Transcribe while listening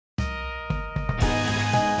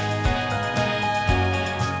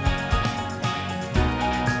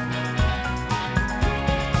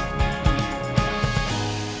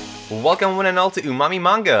Welcome one and all to Umami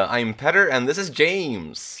Manga. I'm Petter and this is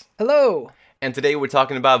James. Hello. And today we're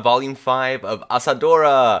talking about Volume 5 of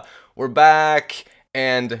Asadora. We're back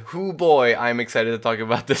and whoo boy, I'm excited to talk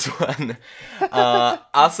about this one.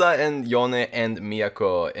 Asa and Yone and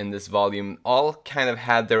Miyako in this volume all kind of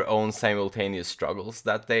had their own simultaneous struggles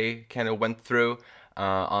that they kind of went through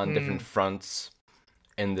on different fronts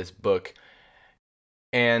in this book.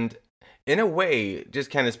 And in a way, just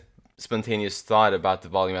kind of spontaneous thought about the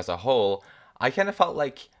volume as a whole, I kind of felt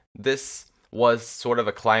like this was sort of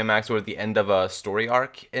a climax or the end of a story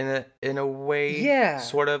arc in a way, Yeah,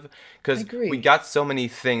 sort of, I because we agree. got so many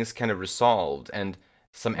things kind of resolved and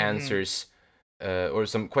some answers or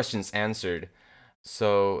some questions answered.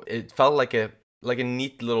 So it felt like a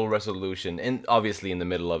neat little resolution, and obviously in the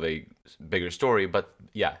middle of a bigger story. But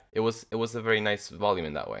yeah, it was a very nice volume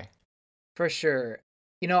in that way. For sure.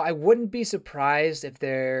 I wouldn't be surprised if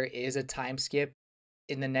there is a time skip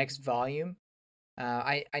in the next volume.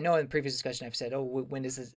 I know in previous discussion I've said, oh, when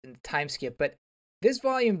is this time skip? But this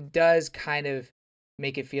volume does kind of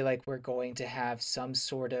make it feel like we're going to have some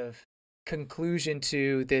sort of conclusion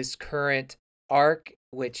to this current arc,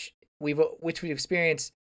 which we've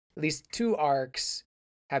experienced. At least two arcs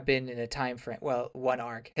have been in a time frame. Well, one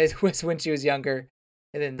arc was when she was younger,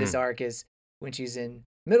 and then this Mm. arc is when she's in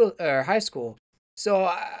middle or high school. So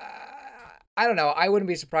I don't know. I wouldn't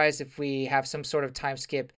be surprised if we have some sort of time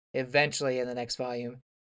skip eventually in the next volume.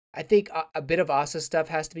 I think a bit of Asa stuff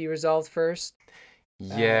has to be resolved first.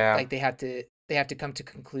 Yeah. Like they have to come to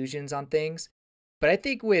conclusions on things. But I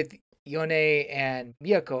think with Yone and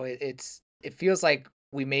Miyako, it feels like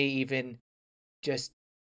we may even just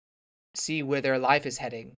see where their life is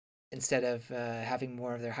heading instead of having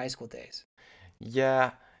more of their high school days.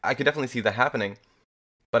 Yeah, I could definitely see that happening,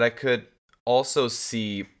 but I could also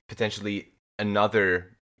see potentially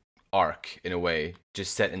another arc in a way,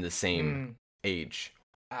 just set in the same Mm, age.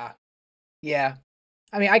 ah, yeah.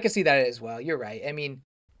 I mean, I can see that as well. You're right. I mean,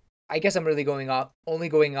 I guess I'm really only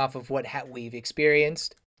going off of what we've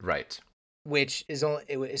experienced, Right. which is only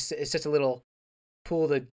it's such a little pool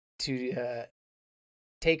to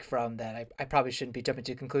take from that. I probably shouldn't be jumping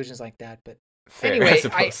to conclusions like that. But Fair, I anyway, I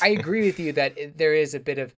suppose. I agree with you that there is a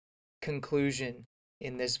bit of conclusion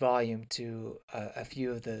in this volume to a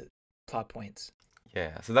few of the plot points.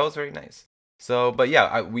 Yeah, so that was very nice. So, but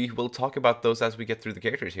yeah, we will talk about those as we get through the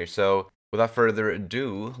characters here. So, without further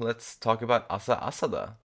ado, let's talk about Asa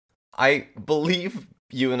Asada. I believe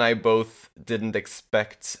you and I both didn't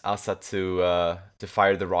expect Asa to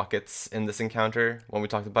fire the rockets in this encounter when we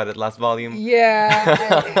talked about it last volume.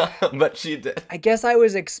 Yeah, But she did. I guess I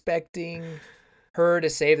was expecting her to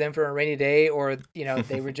save them for a rainy day, or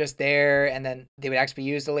they were just there and then they would actually be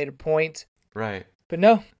used at a later point. Right. But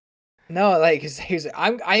no, no, like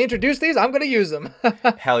I introduced these, I'm gonna use them.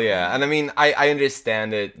 Hell yeah. And I mean, I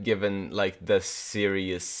understand it given like the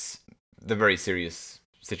very serious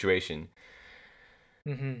situation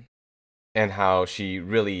hmm and how she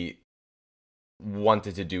really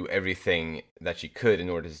wanted to do everything that she could in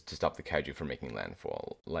order to stop the kaiju from making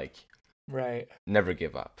landfall. Like, Right. never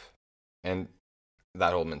give up. And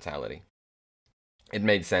that whole mentality. It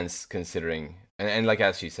made sense considering, and like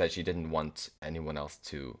as she said, she didn't want anyone else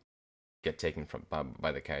to get taken from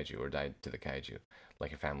by the kaiju or die to the kaiju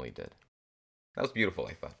like her family did. That was beautiful,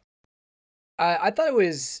 I thought. I thought it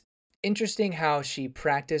was interesting how she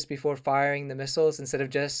practiced before firing the missiles instead of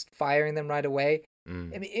just firing them right away.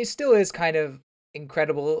 Mm. I mean, it still is kind of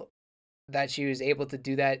incredible that she was able to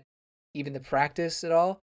do that, even the practice at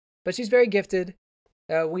all. But she's very gifted.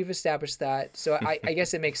 We've established that, so I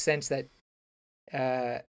guess it makes sense that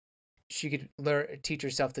uh, she could teach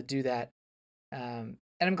herself to do that. And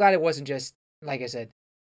I'm glad it wasn't just like I said,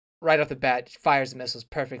 right off the bat, fires the missiles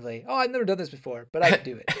perfectly. Oh, I've never done this before, but I can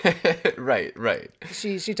do it. Right, right.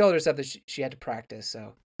 She told herself that she had to practice,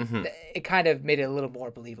 so Hmm. it kind of made it a little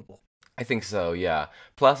more believable. I think so, yeah.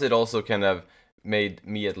 Plus, it also kind of made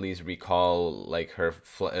me at least recall like her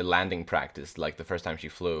landing practice, like the first time she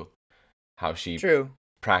flew, how she True,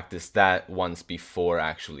 practiced that once before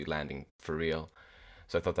actually landing for real.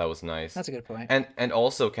 So I thought that was nice. that's a good point. And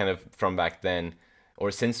also kind of from back then,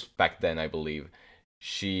 or since back then, I believe,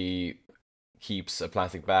 she keeps a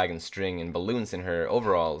plastic bag and string and balloons in her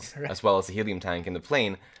overalls, Right. as well as a helium tank in the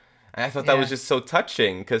plane. And I thought that was Yeah, just so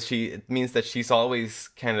touching because it means that she's always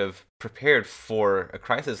kind of prepared for a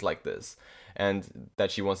crisis like this, and that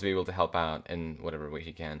she wants to be able to help out in whatever way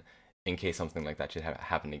she can in case something like that should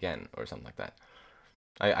happen again or something like that.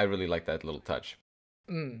 I really like that little touch.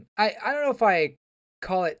 I don't know if I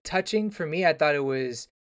call it touching. For me, I thought it was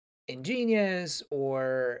ingenious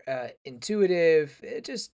or intuitive.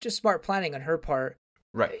 Just smart planning on her part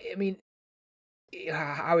Right. I mean,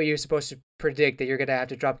 how are you supposed to predict that you're gonna have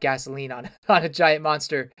to drop gasoline on on a giant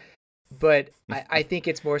monster? But I think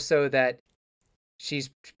it's more so that she's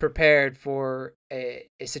prepared for a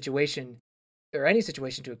situation or any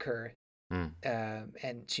situation to occur, Mm.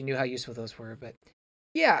 and she knew how useful those were. But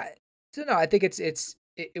yeah, so no, I think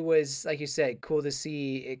it was like you said, cool to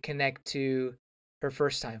see it connect to her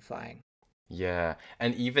first time flying. Yeah,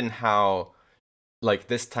 and even how, like,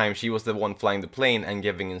 this time she was the one flying the plane and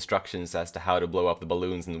giving instructions as to how to blow up the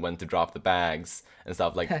balloons and when to drop the bags and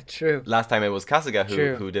stuff. Like, True, last time it was Kasuga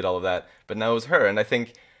true. who did all of that, but now it was her. And I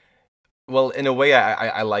think, well, in a way,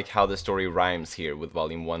 I like how the story rhymes here with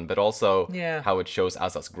Volume 1, but also Yeah, how it shows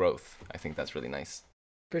Asa's growth. I think that's really nice.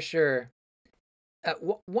 for sure.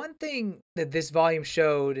 One thing that this volume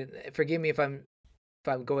showed, and forgive me if I'm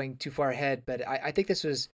going too far ahead, but I think this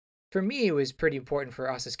was for me it was pretty important for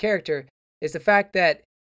Asa's character is the fact that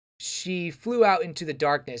she flew out into the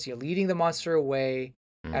darkness, leading the monster away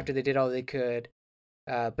Mm. after they did all they could.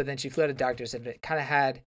 But then she flew out of darkness and it kind of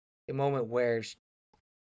had a moment where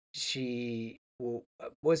she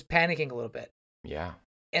was panicking a little bit, Yeah.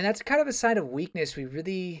 and that's kind of a sign of weakness we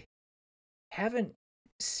really haven't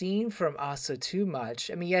seen from Asa too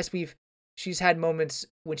much. I mean, yes, she's had moments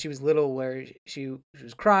when she was little where she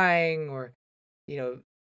was crying or you know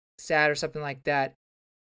sad or something like that.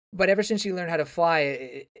 But ever since she learned how to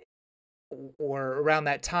fly, or around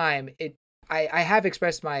that time, I have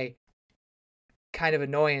expressed my kind of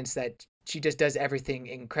annoyance that she just does everything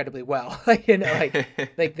incredibly well.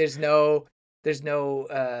 Like there's no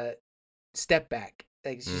step back.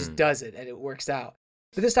 Like she just Mm. does it and it works out.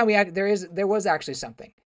 But this time there was actually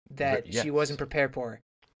something that she wasn't Yes. prepared for.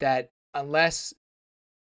 That unless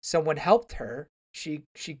someone helped her, she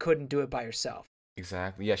couldn't do it by herself.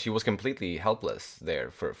 Exactly. Yeah, she was completely helpless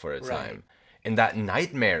there for a Right. time. In that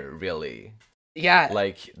nightmare, really. Yeah.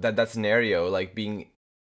 Like that scenario, like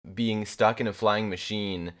being stuck in a flying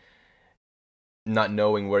machine, not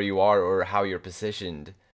knowing where you are or how you're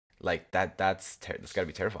positioned, like that's got to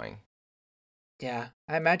be terrifying. Yeah.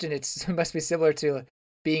 I imagine it must be similar to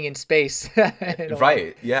being in space in a way.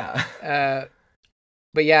 Right. Yeah. Uh,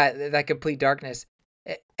 but yeah, that complete darkness.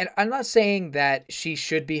 And I'm not saying that she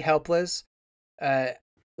should be helpless. Uh,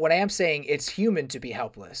 what I am saying, it's human to be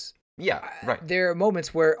helpless. Yeah, right. There are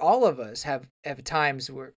moments where all of us have times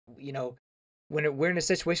where when we're in a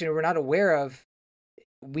situation we're not aware of,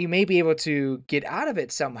 we may be able to get out of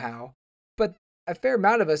it somehow, but a fair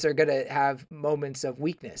amount of us are gonna have moments of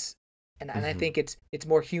weakness, and I Hmm. think it's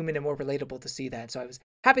more human and more relatable to see that. So I was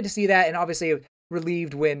happy to see that, and obviously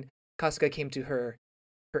relieved when Kasuga came to her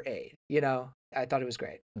aid. I thought it was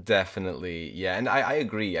great. Definitely. Yeah, and I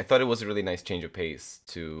agree. I thought it was a really nice change of pace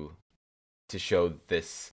to show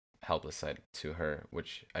this helpless side to her,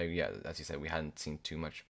 which yeah, as you said, we hadn't seen too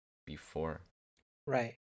much before.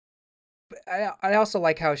 Right. But I also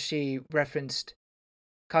like how she referenced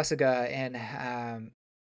Kasuga and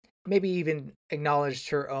maybe even acknowledged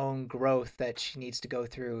her own growth that she needs to go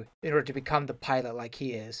through in order to become the pilot like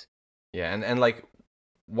he is. Yeah, and like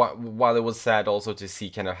while it was sad also to see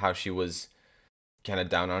kind of how she was kind of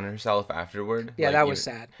down on herself afterward, Yeah, like that was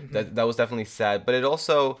even sad. that was definitely sad, but it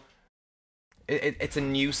also it's a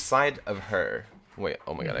new side of her. Wait,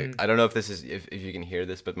 oh my god, Hmm. I don't know if this is if you can hear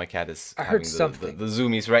this, but my cat is I heard having something. the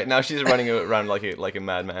zoomies right now. She's running around like a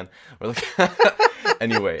madman. Or like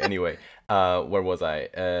anyway, where was I?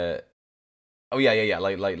 Oh yeah,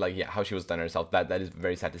 like yeah, how she was done herself. That is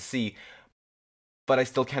very sad to see, but I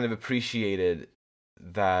still kind of appreciated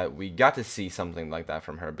that we got to see something like that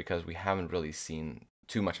from her because we haven't really seen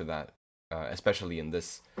too much of that, especially in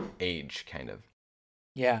this age, kind of.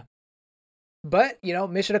 Yeah. But,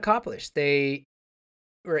 mission accomplished. They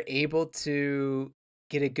were able to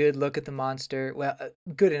get a good look at the monster. Well, a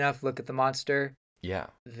good enough look at the monster. Yeah.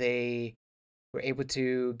 They were able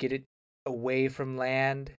to get it away from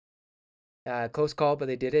land. Close call, but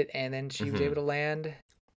they did it. And then she was able Hmm. to land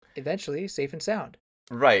eventually safe and sound.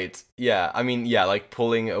 Right. Yeah. I mean, yeah, like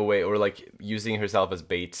pulling away or like using herself as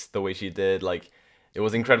bait the way she did, like it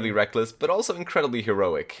was incredibly Hmm. reckless, but also incredibly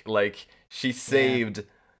heroic. Like she Yeah. saved,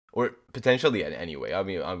 or potentially anyway. I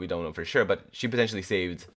mean, we don't know for sure, but she potentially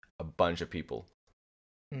saved a bunch of people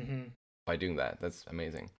Hmm. by doing that. That's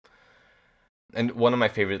amazing. And one of my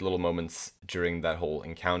favorite little moments during that whole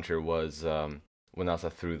encounter was when Elsa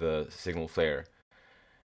threw the signal flare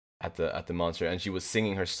at the monster, and she was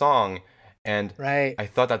singing her song, and Right. I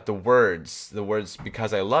thought that the words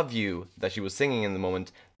 "Because I love you" that she was singing in the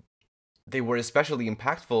moment, they were especially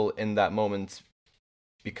impactful in that moment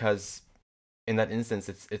because in that instance,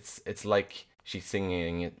 it's like she's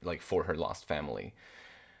singing it like for her lost family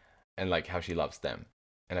and like how she loves them.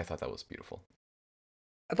 and I thought that was beautiful.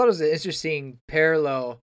 I thought it was an interesting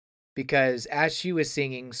parallel because as she was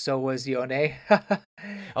singing, so was Yone.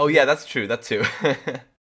 Oh yeah, that's true. That too.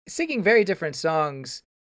 Singing very different songs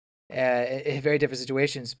in very different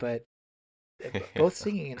situations, but both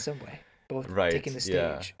singing in some way, both Right. taking the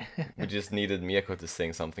Yeah. stage. We just needed Miyako to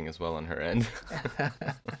sing something as well on her end.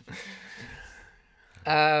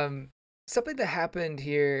 Something that happened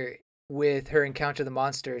here with her encounter the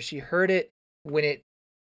monster. She heard it when it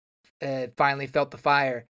finally felt the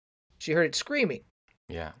fire. She heard it screaming,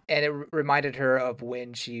 Yeah. and it reminded her of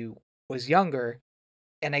when she was younger.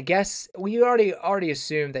 And I guess we already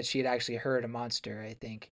assumed that she had actually heard a monster. I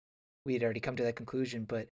think we had already come to that conclusion,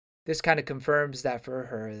 but this kind of confirms that for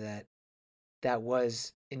her that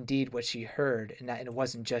was indeed what she heard, and that it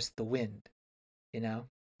wasn't just the wind. You know,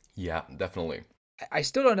 Yeah, definitely. I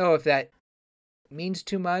still don't know if that means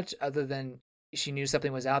too much, other than she knew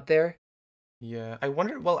something was out there. Yeah, I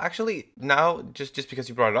wonder. Well, actually, now just because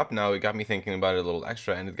you brought it up, now it got me thinking about it a little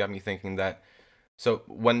extra, and it got me thinking that so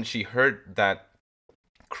when she heard that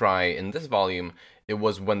cry in this volume, it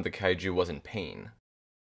was when the kaiju was in pain.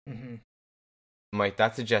 Mm-hmm. Might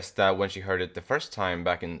that suggest that when she heard it the first time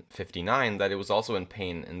back in '59, that it was also in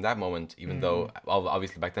pain in that moment, even though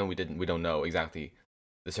obviously back then we don't know exactly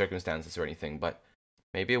the circumstances or anything, but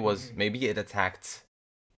maybe it was maybe it attacked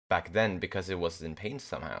back then because it was in pain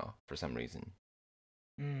somehow for some reason.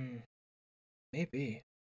 Maybe.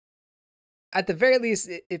 At the very least,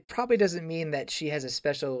 it probably doesn't mean that she has a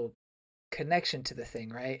special connection to the thing,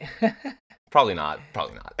 right? Probably not.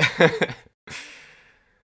 Probably not.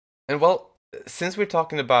 And well, since we're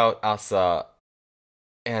talking about Asa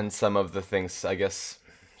and some of the things, I guess,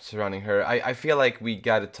 surrounding her, I feel like we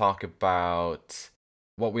got to talk about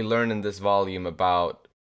what we learned in this volume about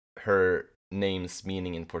her name's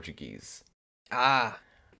meaning in Portuguese. Ah.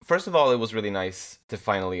 First of all, it was really nice to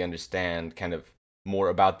finally understand kind of more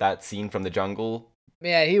about that scene from the jungle.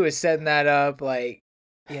 Man, he was setting that up like,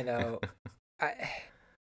 you know, I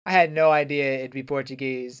I had no idea it'd be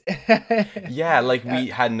Portuguese. Yeah, like we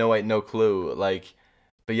had no clue. Like,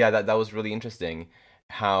 but yeah, that was really interesting.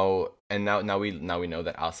 How and now we know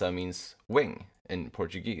that asa means wing in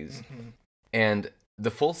Portuguese, and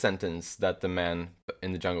the full sentence that the man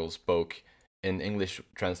in the jungle spoke in English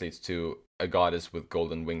translates to "a goddess with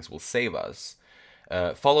golden wings will save us,"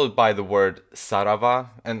 followed by the word sarava.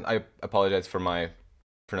 And I apologize for my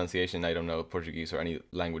pronunciation. I don't know Portuguese or any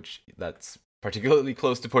language that's particularly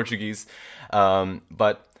close to Portuguese,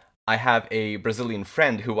 but I have a Brazilian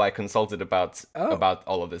friend who I consulted about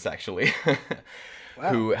all of this actually,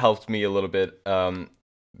 who helped me a little bit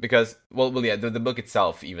because yeah, the book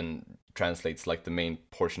itself even translates like the main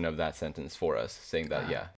portion of that sentence for us, saying that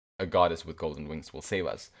yeah, a goddess with golden wings will save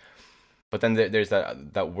us. But then there's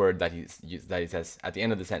that word that he says at the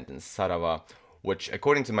end of the sentence, sarava, which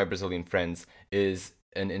according to my Brazilian friends is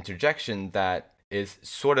an interjection that is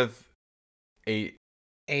sort of a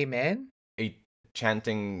amen, a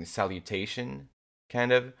chanting salutation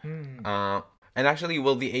kind of. And actually,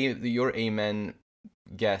 well, your amen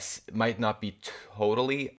guess might not be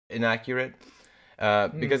totally inaccurate,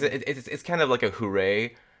 because it's kind of like a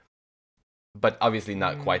hooray, but obviously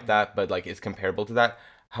not quite that, but like it's comparable to that.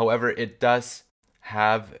 However, it does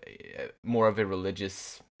have more of a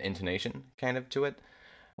religious intonation kind of to it.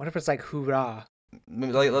 What if it's like hoorah?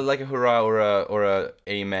 Like a hurrah or a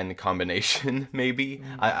amen combination, maybe.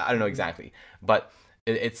 I don't know exactly, but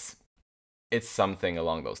it's something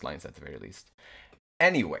along those lines at the very least.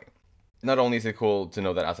 Anyway, not only is it cool to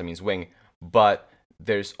know that asa means wing, but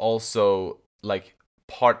there's also like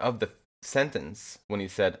part of the sentence when he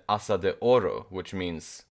said asa de ouro, which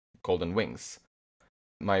means golden wings.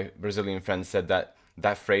 My Brazilian friend said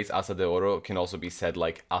that phrase asa de ouro can also be said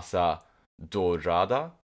like asa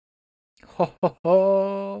dourada.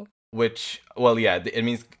 Which, well, yeah, it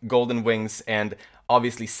means golden wings, and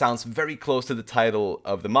obviously sounds very close to the title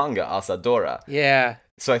of the manga, Asadora. Yeah.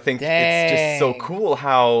 So I think it's just so cool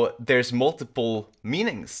how there's multiple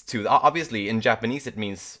meanings to. Obviously, in Japanese it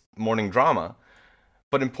means morning drama,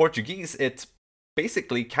 but in Portuguese it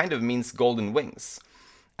basically kind of means golden wings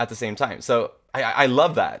at the same time. So I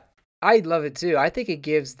love that. I love it too. I think it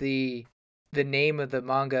gives the name of the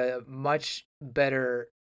manga much better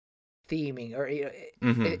theming, or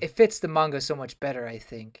it fits the manga so much better, I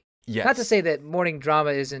think. Yes. Not to say that morning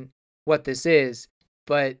drama isn't what this is,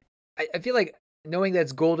 but I feel like knowing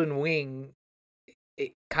that's golden wing,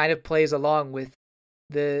 it kind of plays along with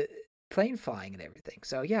the plane flying and everything.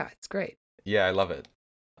 So yeah, it's great. Yeah, I love it.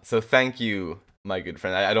 So thank you, my good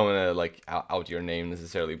friend. I don't want to like out your name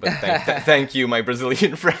necessarily, but thank you, my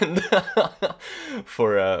Brazilian friend,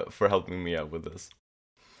 for helping me out with this.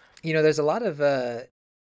 There's a lot of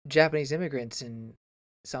Japanese immigrants in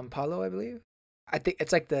Sao Paulo, I believe. I think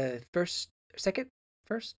it's like the first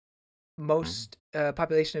Mm. most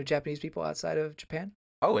population of Japanese people outside of Japan.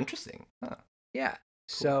 Oh, interesting. Huh, Yeah. cool.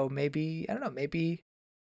 So maybe, I don't know, maybe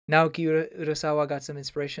Naoki Urasawa got some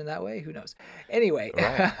inspiration that way. Who knows? Anyway,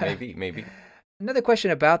 Right. Maybe, maybe. another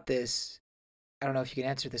question about this. I don't know if you can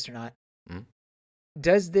answer this or not. Mm.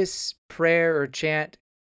 Does this prayer or chant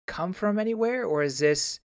come from anywhere, or is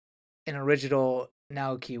this an original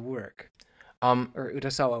Naoki work Um, or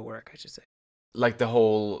Urasawa work, I should say? like the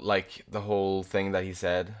whole thing that he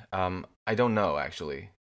said. I don't know actually.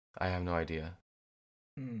 I have no idea.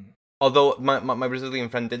 Hmm. Although my Brazilian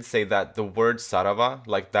friend did say that the word sarava,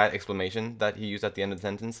 like that exclamation that he used at the end of the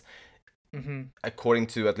sentence, Mm-hmm. according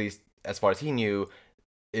to at least as far as he knew,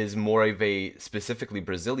 is more of a specifically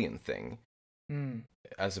Brazilian thing Mm.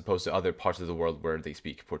 as opposed to other parts of the world where they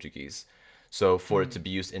speak Portuguese. So for it to Mm. be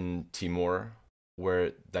used in Timor,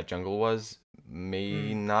 where that jungle was, may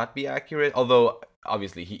Mm. not be accurate. Although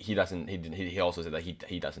obviously he doesn't he also said that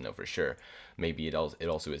he doesn't know for sure. Maybe it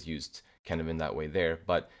also is used kind of in that way there,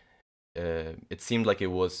 but it seemed like it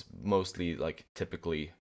was mostly like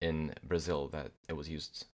typically in Brazil that it was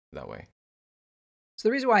used that way. So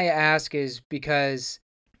the reason why I ask is because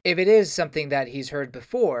if it is something that he's heard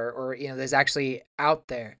before, or there's actually out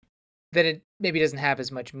there, then it maybe doesn't have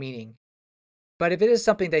as much meaning. But if it is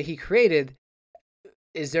something that he created,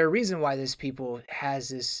 is there a reason why this people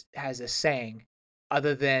has a saying,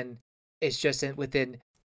 other than it's just within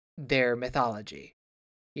their mythology?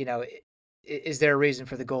 Is there a reason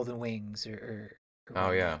for the golden wings or Oh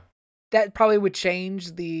whatnot? yeah. That probably would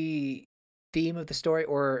change the theme of the story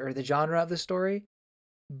or the genre of the story.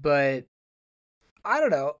 But I don't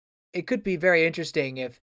know. It could be very interesting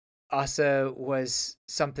if Asa was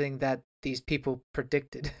something that these people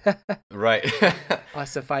predicted. Right.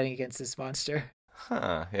 Asa fighting against this monster.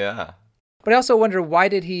 Huh, yeah. But I also wonder why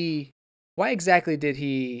exactly did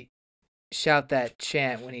he shout that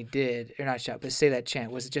chant when he did, or not shout, but say that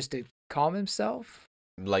chant? Was it just to calm himself?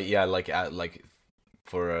 Like yeah, like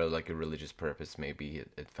for like a religious purpose maybe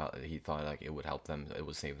it felt he thought like it would help them, it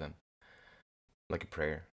would save them. Like a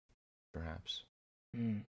prayer, perhaps.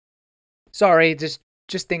 Hmm. Sorry, just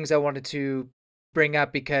things I wanted to bring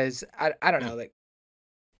up because I don't know, like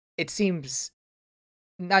it seems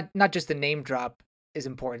not just the name drop is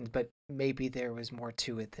important, but maybe there was more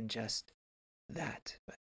to it than just that.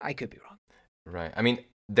 But I could be wrong. Right. I mean,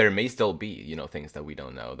 there may still be, things that we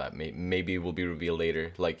don't know that maybe will be revealed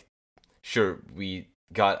later. Like sure, we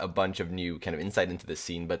got a bunch of new kind of insight into the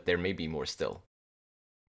scene, but there may be more still.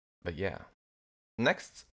 But yeah.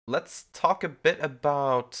 Next, let's talk a bit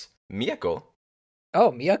about Miyako.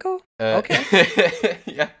 Oh, Miyako? Uh, Okay.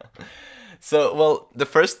 yeah. So, well, the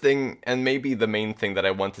first thing, and maybe the main thing that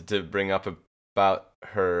I wanted to bring up about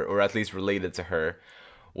her, or at least related to her,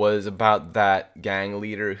 was about that gang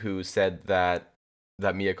leader who said that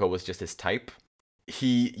Miyako was just his type.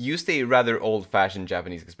 He used a rather old-fashioned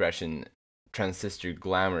Japanese expression, transistor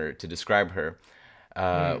glamour, to describe her,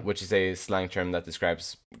 Hmm. which is a slang term that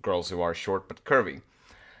describes girls who are short but curvy.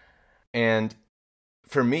 And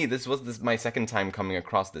for me, this my second time coming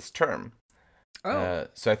across this term. Oh.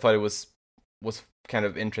 So I thought it was kind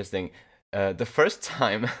of interesting. The first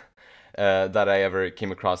time that I ever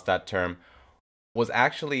came across that term was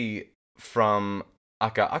actually from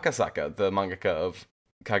Akasaka, the mangaka of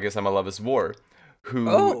Kaguya-sama Love is War, who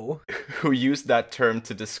Oh. who used that term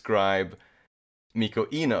to describe Miko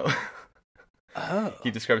Ino. He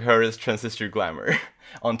Oh. described her as transistor glamour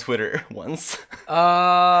on Twitter once.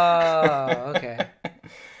 Oh. Okay.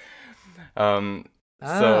 um,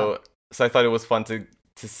 Oh. so I thought it was fun to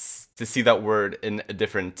see that word in a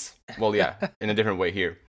different, well, yeah, in a different way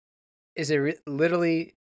here. Is it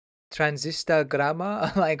literally transista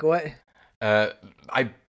grama? Like what? Uh, I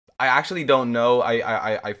I actually don't know.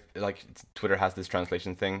 I like Twitter has this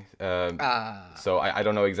translation thing. Ah. So I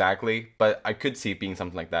don't know exactly, but I could see it being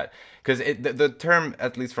something like that because the term,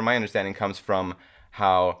 at least from my understanding, comes from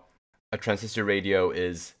how a transistor radio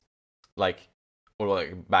is like, or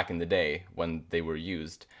like back in the day when they were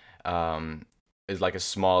used, um, is like a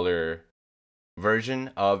smaller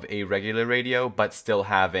version of a regular radio, but still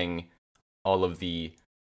having all of the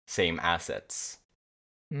same assets,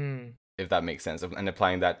 Hmm. if that makes sense. And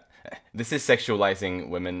applying that, this is sexualizing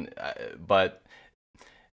women, but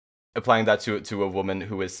applying that to a woman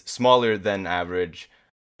who is smaller than average,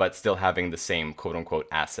 but still having the same quote unquote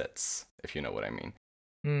assets, if you know what I mean.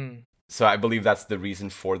 Hmm. So I believe that's the reason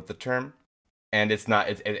for the term. And it's not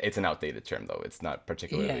it's an outdated term though. It's not Yeah,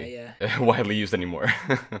 particularly yeah. widely used anymore,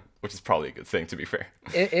 which is probably a good thing to be fair.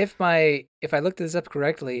 If I looked this up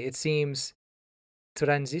correctly, it seems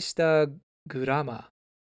transista gurama.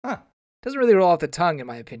 Huh. Doesn't really roll off the tongue in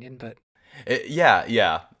my opinion, but Yeah,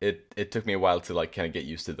 yeah. It took me a while to like kind of get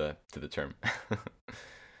used to the term.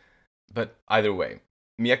 But either way,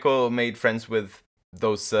 Miyako made friends with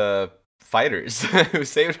those fighters who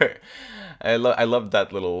saved her. I love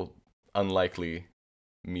that little unlikely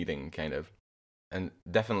meeting kind of, and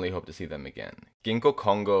definitely hope to see them again. Ginko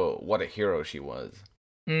Kongo, what a hero she was.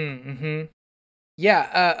 mm-hmm.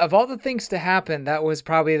 Yeah, of all the things to happen, that was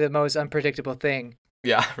probably the most unpredictable thing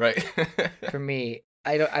Yeah, right. for me.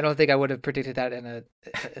 I don't think I would have predicted that in a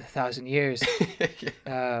thousand years.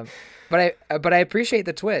 Yeah. But I appreciate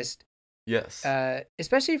the twist. Yes.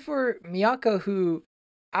 Especially for Miyako, who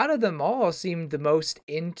out of them all seemed the most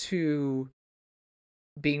into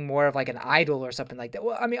being more of like an idol or something like that.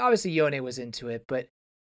 Well, I mean, obviously Yone was into it, but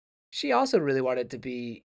she also really wanted to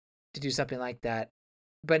do something like that.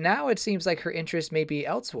 But now it seems like her interest may be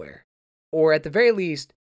elsewhere, or at the very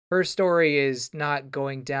least, her story is not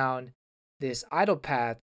going down this idol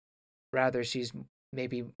path. Rather, she's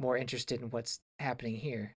maybe more interested in what's happening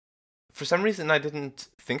here. For some reason, I didn't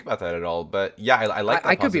think about that at all. But yeah, I like I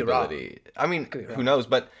that could be wrong. possibility. I mean, I could be who wrong. knows?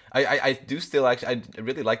 But I do still actually, I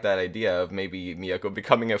really like that idea of maybe Miyako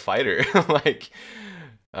becoming a fighter, like,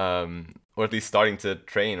 or at least starting to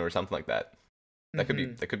train or something like that.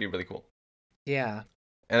 Mm-hmm. That could be really cool. Yeah.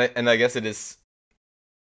 And I guess it is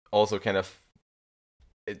also kind of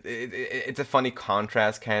it's a funny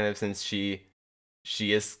contrast kind of since she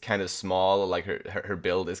is kind of small, like her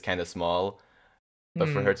build is kind of small, but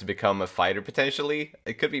for her Hmm. to become a fighter potentially,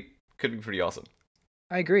 it could be pretty awesome.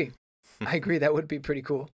 I agree. I agree. That would be pretty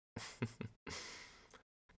cool.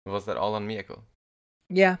 Was that all on Miyako?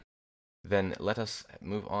 Yeah. Then let us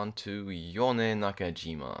move on to Yone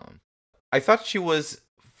Nakajima. I thought she was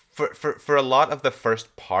for a lot of the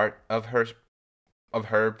first part of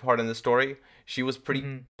her part in the story, she was pretty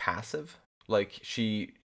Hmm. passive. Like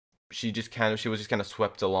she was just kind of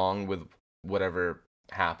swept along with whatever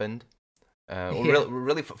happened. Yeah.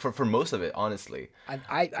 Really for most of it, honestly,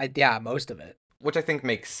 Yeah, most of it. which I think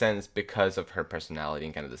makes sense because of her personality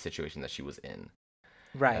and kind of the situation that she was in.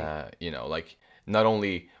 Right. Like not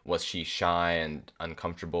only was she shy and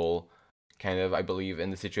uncomfortable, kind of, I believe, in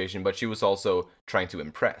the situation, but she was also trying to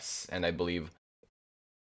impress. And I believe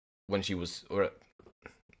when she was, or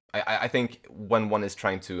I think when one is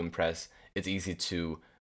trying to impress, it's easy to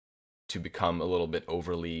become a little bit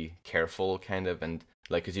overly careful, kind of, and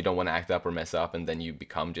like because you don't want to act up or mess up, and then you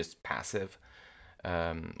become just passive.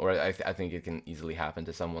 Or I think it can easily happen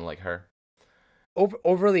to someone like her.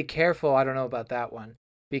 Overly careful. I don't know about that one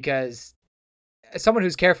because someone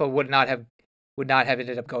who's careful would not have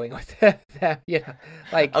ended up going with them.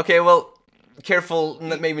 Like Okay, well, careful.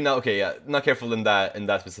 Maybe not. Okay, yeah, not careful in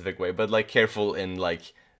that specific way, but like careful in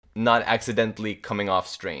like not accidentally coming off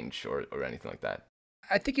strange or anything like that.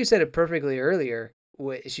 I think you said it perfectly earlier.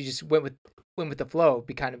 She just went with the flow,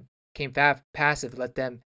 be kind of came passive, let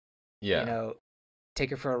them you Yeah. know take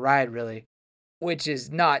her for a ride, really, which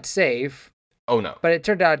is not safe. Oh no. But it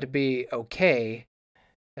turned out to be okay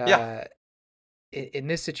Yeah. uh, in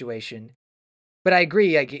this situation. But I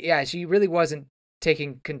agree. Like, yeah, she really wasn't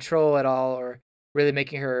taking control at all, or really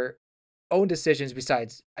making her own decisions.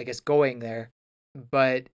 Besides, I guess, going there.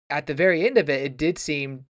 But at the very end of it, it did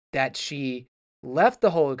seem that she left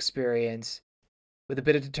the whole experience with a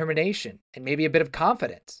bit of determination and maybe a bit of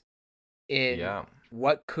confidence in Yeah.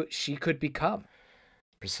 what she could become.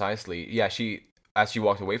 Precisely. Yeah. She as she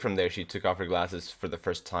walked away from there, she took off her glasses for the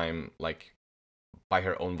first time, like by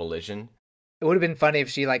her own volition. It would have been funny if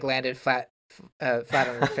she like landed flat on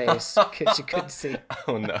her face because she couldn't see.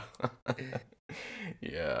 Oh no.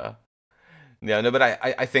 Yeah. Yeah, no, but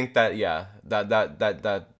I think that yeah,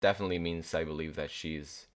 that definitely means I believe that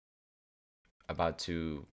she's about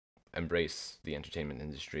to embrace the entertainment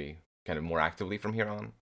industry kind of more actively from here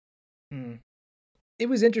on. Hmm. It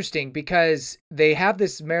was interesting because they have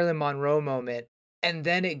this Marilyn Monroe moment, and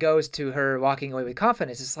then it goes to her walking away with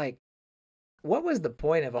confidence. It's like, what was the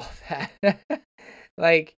point of all that?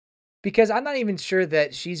 Like, because I'm not even sure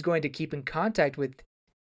that she's going to keep in contact with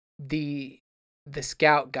the the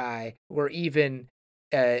scout guy or even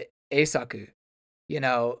uh Eisaku. You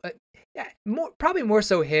know, yeah, probably more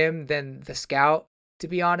so him than the scout, to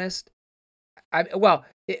be honest.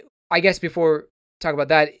 I guess before talk about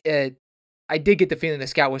that, I did get the feeling the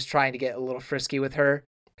scout was trying to get a little frisky with her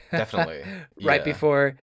Definitely. right Yeah.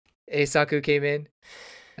 before Eisaku came in.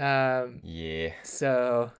 Um, Yeah.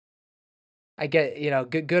 so I get,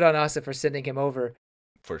 good on Asa for sending him over.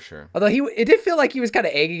 For sure. Although it did feel like he was kind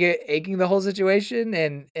of egging the whole situation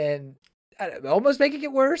and almost making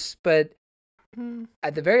it worse. But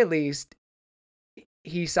at the very least,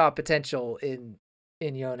 he saw potential in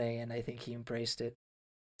Yone, and I think he embraced it.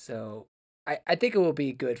 So I think it will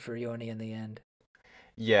be good for Yone in the end.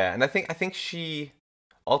 Yeah, and I think she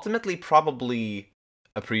ultimately probably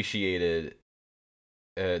appreciated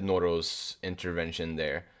Noro's intervention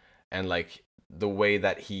there, and like the way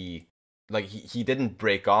that he didn't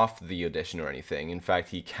break off the audition or anything. In fact,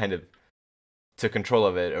 he kind of took control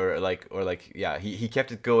of it, or yeah, he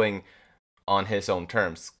kept it going on his own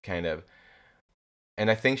terms, kind of. And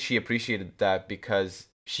I think she appreciated that because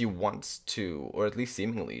she wants to, or at least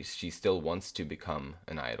seemingly, she still wants to become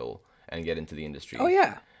an idol and get into the industry. Oh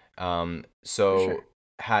yeah. So For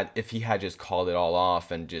sure. if he had just called it all off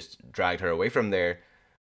and just dragged her away from there,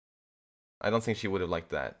 I don't think she would have liked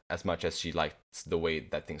that as much as she liked the way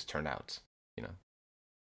that things turned out. You know.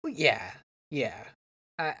 Well, yeah, yeah.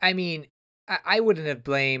 I mean, I wouldn't have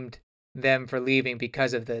blamed them for leaving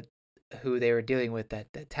because of who they were dealing with, that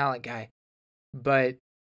the talent guy. But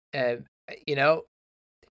uh, you know,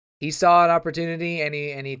 he saw an opportunity and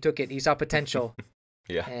he took it. He saw potential.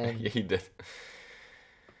 Yeah, And yeah, he did.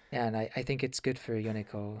 yeah, and I think it's good for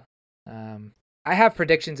Yoneko. I have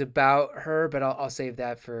predictions about her, but I'll save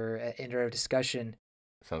that for inter discussion.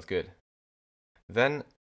 Sounds good. Then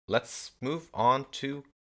let's move on to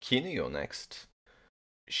Kinuyo next.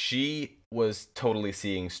 She was totally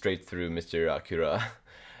seeing straight through Mr. Akira.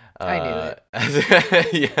 I knew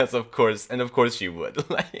it. Yes, of course, and of course she would.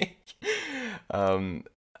 Like, um,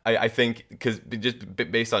 I think because just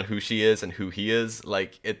based on who she is and who he is,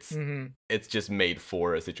 like it's just made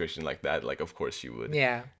for a situation like that. Like, of course she would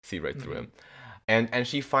see right through him, and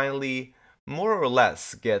she finally more or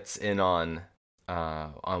less gets in on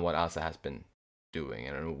what Asa has been doing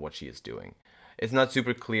and what she is doing. It's not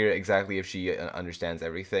super clear exactly if she understands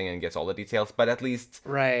everything and gets all the details, but at least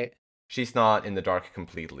Right. she's not in the dark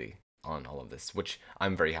completely on all of this, which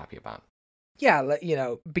I'm very happy about. Yeah,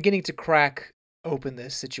 beginning to crack open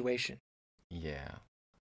this situation. Yeah.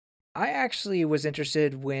 I actually was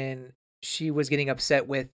interested when she was getting upset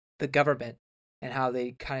with the government and how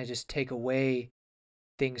they kind of just take away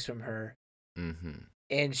things from her. Mm-hmm.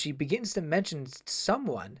 And she begins to mention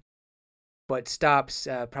someone, but stops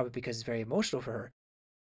probably because it's very emotional for her.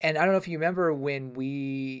 And I don't know if you remember when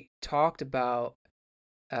we talked about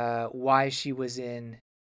why she was in.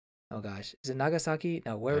 Oh gosh, is it Nagasaki?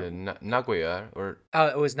 No, where? Nagoya or Oh,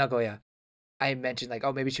 it was Nagoya. I mentioned like,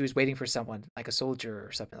 oh, maybe she was waiting for someone, like a soldier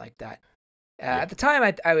or something like that. yeah. At the time,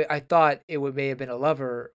 I thought it may have been a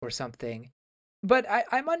lover or something, but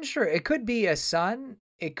I'm unsure. It could be a son.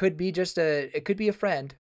 It could be it could be a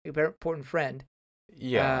friend, a very important friend.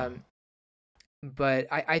 Yeah. But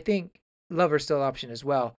I think lover's still an option as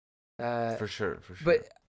well. For sure. But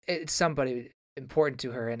it's somebody important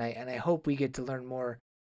to her, and I hope we get to learn more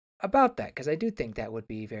about that, because I do think that would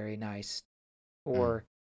be very nice. Or,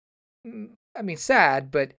 I mean,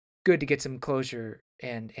 sad, but good to get some closure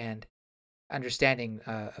and understanding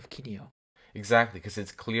of Kinyo. Exactly, because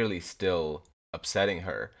it's clearly still upsetting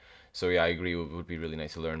her. So yeah, I agree. It would be really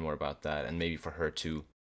nice to learn more about that, and maybe for her to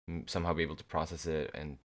somehow be able to process it,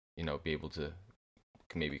 and be able to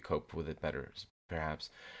maybe cope with it better, perhaps.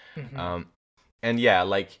 Mm-hmm. And yeah,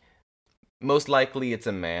 like most likely it's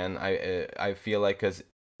a man. I feel like, because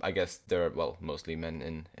I guess there are mostly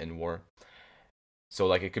men in war. So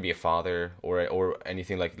like it could be a father or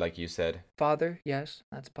anything like you said. Father, yes,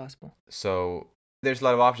 that's possible. So there's a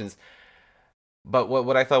lot of options. But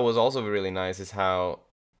what I thought was also really nice is how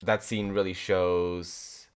that scene really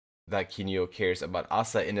shows that Kinyo cares about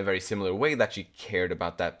Asa in a very similar way that she cared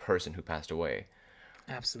about that person who passed away.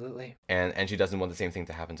 Absolutely. And she doesn't want the same thing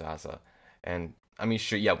to happen to Asa. And I mean,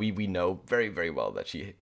 sure, yeah, we know very, very well that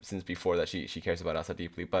since before, that she cares about Asa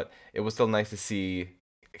deeply, but it was still nice to see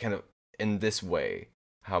kind of in this way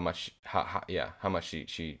how much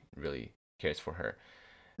she really cares for her.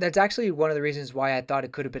 That's actually one of the reasons why I thought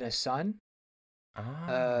it could have been a son.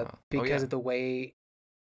 Oh Because yeah. of the way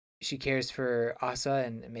she cares for Asa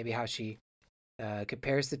and maybe how she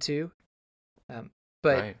compares the two.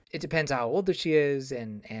 But Right. it depends how older she is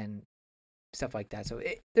and stuff like that. So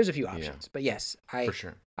there's a few Yeah, options. But yes, for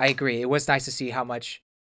sure. I agree. It was nice to see how much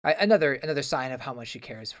another sign of how much she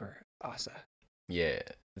cares for Asa. Yeah,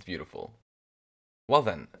 it's beautiful. Well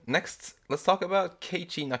then, next let's talk about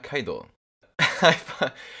Keiichi Nakaido.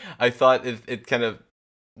 I thought it kind of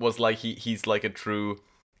was like he's like a true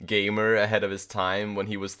gamer ahead of his time when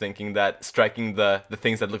he was thinking that striking the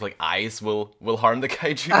things that look like eyes will harm the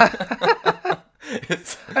kaiju.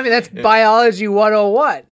 I mean, that's biology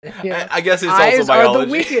 101. You know? I guess it's Eyes also biology. are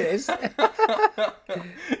the weakest.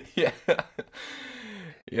 Yeah.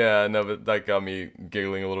 Yeah, no, but that got me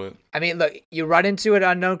giggling a little bit. I mean, look, you run into an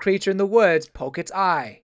unknown creature in the woods, poke its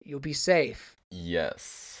eye. You'll be safe.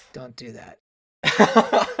 Yes. Don't do that.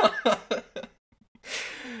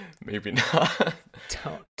 Maybe not.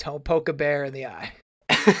 Don't poke a bear in the eye.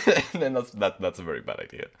 Then that's a very bad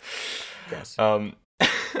idea. Yes.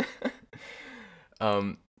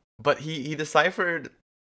 But he deciphered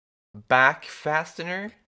back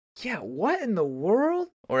fastener, Yeah, what in the world?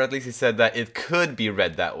 or at least he said that it could be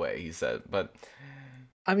read that way. He said, but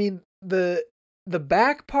I mean, the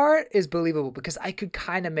back part is believable because I could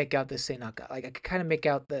kind of make out the Senaka. Like I could kind of make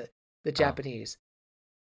out the Japanese.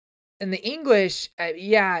 In the English,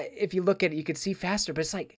 yeah, if you look at it, you could see faster, but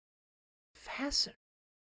it's like faster.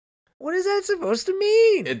 What is that supposed to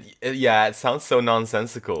mean? it sounds so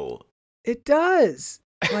nonsensical. It does.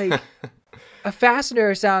 Like a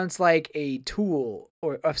fastener sounds like a tool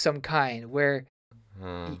or of some kind where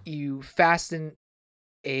you fasten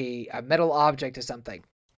a metal object to something,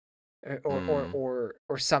 or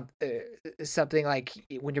something like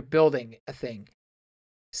when you're building a thing.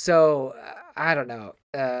 So I don't know.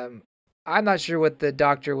 I'm not sure what the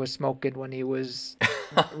doctor was smoking when he was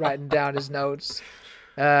writing down his notes.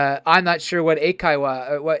 I'm not sure what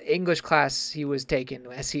Eikaiwa, what English class he was taking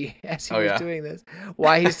as he was doing this.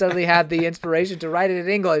 Why he suddenly had the inspiration to write it in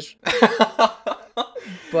English.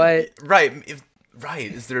 But right.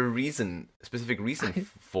 Is there a specific reason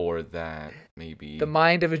for that? Maybe the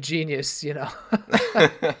mind of a genius, you know.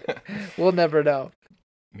 We'll never know.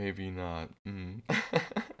 Maybe not.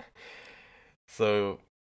 So,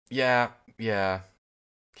 yeah.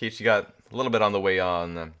 Keiichi got a little bit on the way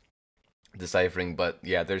on deciphering, but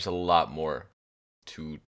yeah, there's a lot more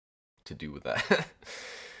to do with that.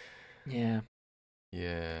 Yeah.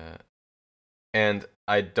 And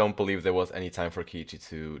I don't believe there was any time for Keiichi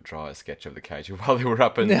to draw a sketch of the kaiju while they were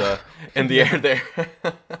up in the air there.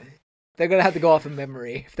 They're gonna have to go off of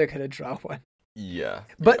memory if they're gonna draw one. Yeah.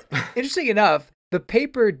 But interesting enough, the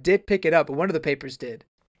paper did pick it up. One of the papers did,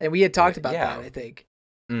 and we had talked about that. I think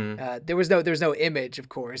there was no image, of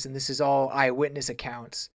course, and this is all eyewitness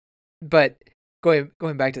accounts. But going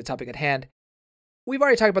back to the topic at hand, we've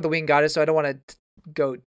already talked about the winged goddess, so I don't want to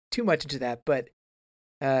go too much into that. But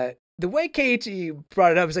the way Keiichi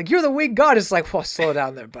brought it up, it's like, you're the winged goddess. Like, well, slow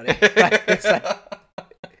down there, buddy. It's like,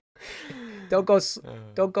 don't go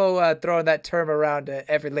throwing that term around to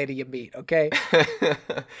every lady you meet, okay?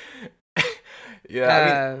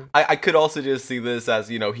 Yeah, I mean, I could also just see this as,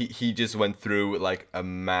 he just went through like a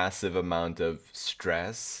massive amount of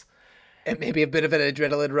stress. And maybe a bit of an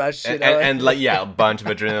adrenaline rush, you know? And like, yeah, a bunch of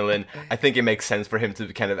adrenaline. I think it makes sense for him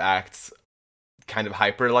to kind of act kind of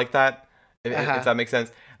hyper like that, if that makes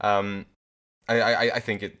sense. I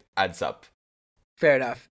think it adds up. Fair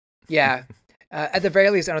enough. Yeah. At the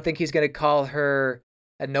very least, I don't think he's going to call her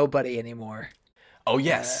a nobody anymore. Oh,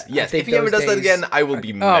 yes. If he ever does that again, I will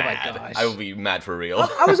be mad. Oh, my gosh. I will be mad for real.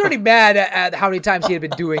 I was already mad at how many times he had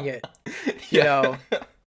been doing it, you know.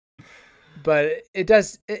 But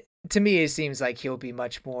to me, it seems like he'll be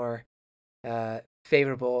much more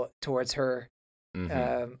favorable towards her.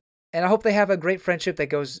 Mm-hmm. And I hope they have a great friendship that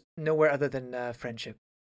goes nowhere other than friendship.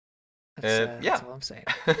 That's all I'm saying.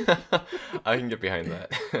 I can get behind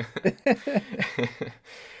that.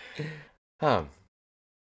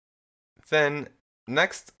 Then,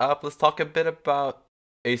 next up, let's talk a bit about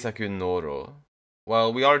Eisaku Noro.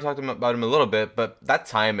 Well, we already talked about him a little bit, but that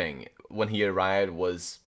timing when he arrived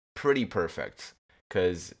was pretty perfect.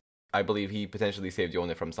 Because I believe he potentially saved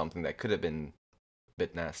Yone from something that could have been a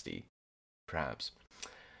bit nasty, perhaps.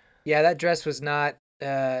 Yeah, that dress was not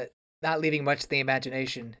leaving much to the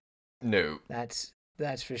imagination. No. That's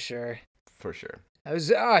for sure. For sure.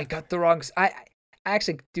 I got the wrong. I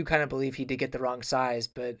actually do kind of believe he did get the wrong size,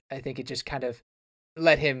 but I think it just kind of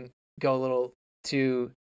let him get a little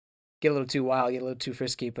too wild, get a little too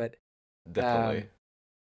frisky. But definitely.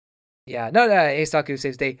 Yeah. No. Eisaku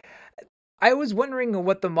saves day. I was wondering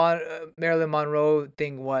what the Marilyn Monroe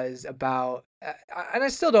thing was about, and I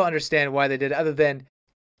still don't understand why they did it, other than,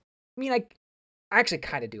 I mean, I actually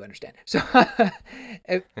kind of do understand. So,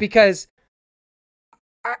 because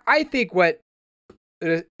I think what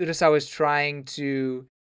Urasawa was trying to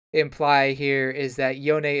imply here is that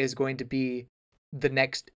Yone is going to be the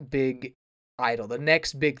next big idol, the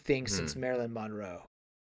next big thing since Marilyn Monroe.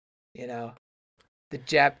 You know, the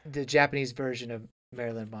Japanese version of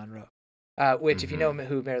Marilyn Monroe. Which, if you know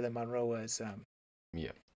who Marilyn Monroe was,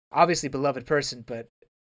 obviously beloved person, but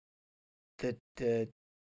the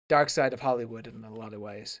dark side of Hollywood in a lot of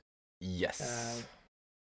ways. Yes.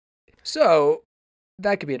 So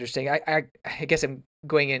that could be interesting. I guess I'm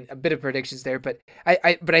going in a bit of predictions there, but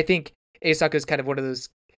I think Asaka is kind of one of those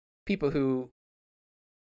people who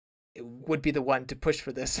would be the one to push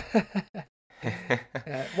for this.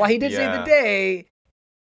 While he did save the Yeah. day,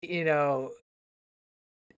 you know,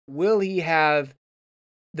 will he have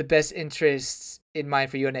the best interests in mind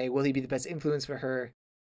for Yone? Will he be the best influence for her?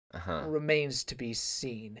 Uh-huh. Remains to be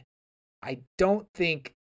seen. I don't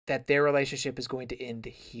think that their relationship is going to end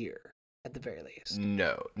here, at the very least.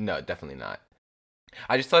 No, definitely not.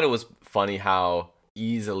 I just thought it was funny how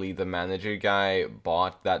easily the manager guy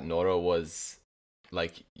bought that Noro was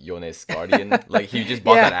like Yone's guardian. Like he just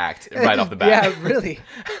bought that Yeah, act right off the yeah, bat. really.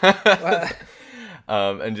 Well,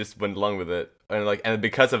 And just went along with it. And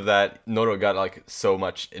because of that, Noro got like so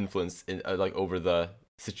much influence in like over the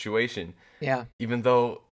situation. yeah, Even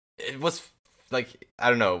though it was like I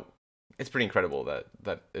don't know, it's pretty incredible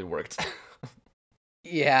that it worked.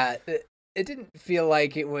 yeah. It didn't feel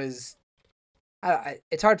like it was.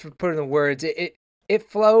 It's hard to put in the words. It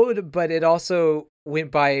flowed, but it also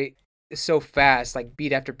went by so fast, like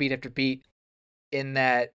beat after beat after beat. In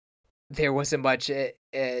that there wasn't much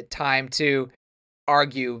time to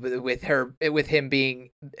argue with him being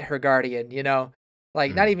her guardian.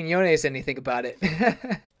 Like not Mm. even Yone said anything about it.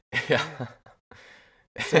 Yeah.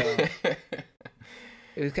 So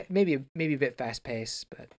it was maybe a bit fast paced,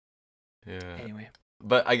 but Yeah. anyway.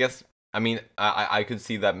 But I guess I mean I could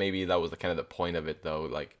see that maybe that was the kind of the point of it though,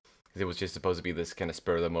 like 'cause it was just supposed to be this kind of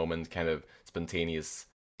spur of the moment, kind of spontaneous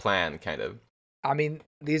plan, kind of. I mean,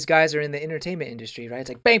 these guys are in the entertainment industry, right? It's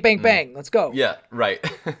like bang, bang, bang, let's go. Yeah, right.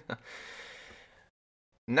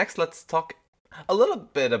 Next, let's talk a little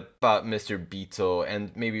bit about Mr. Beto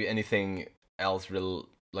and maybe anything else real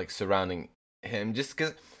like surrounding him, just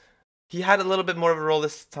because he had a little bit more of a role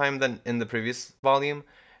this time than in the previous volume.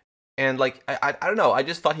 And like I don't know, I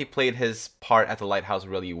just thought he played his part at the lighthouse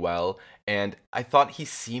really well, and I thought he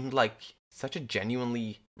seemed like such a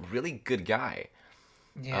genuinely really good guy.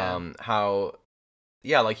 Yeah. How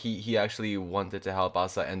yeah, like he actually wanted to help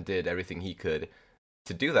Asa and did everything he could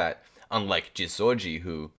to do that. Unlike Jisoji,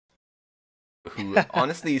 who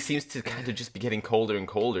honestly seems to kind of just be getting colder and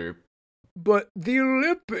colder. But the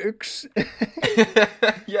Olympics.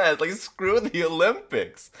 Yeah, it's like screw the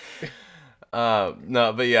Olympics. No,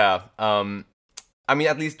 but yeah. I mean,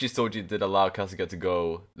 at least Jisoji did allow Kasuga to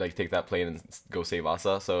go, like, take that plane and go save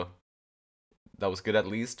Asa, so that was good at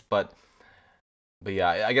least. But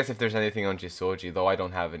yeah, I guess if there's anything on Jisoji, though, I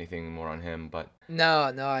don't have anything more on him. But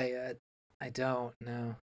No, I don't.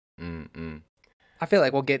 No. mm. I feel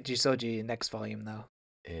like we'll get Jisoji next volume though.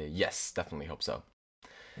 Yes, definitely hope so.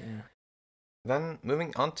 Yeah. Then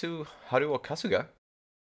moving on to Haruo Kasuga.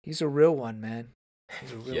 He's a real one, man.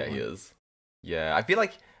 He's a real Yeah, one. he is. Yeah, I feel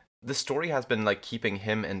like the story has been like keeping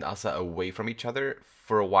him and Asa away from each other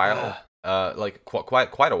for a while. Like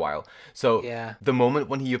quite a while. So Yeah. the moment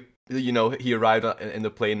when he arrived in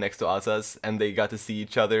the plane next to Asa's and they got to see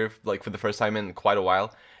each other like for the first time in quite a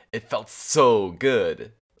while, it felt so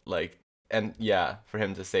good. Like and yeah, for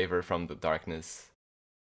him to save her from the darkness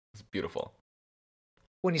was beautiful.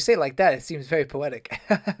 When you say it like that, it seems very poetic.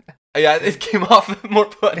 Yeah, it came off more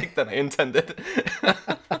poetic than I intended.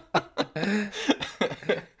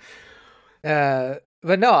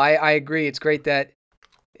 But no, I agree. It's great that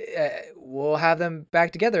we'll have them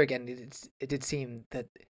back together again. It did seem that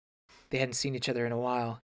they hadn't seen each other in a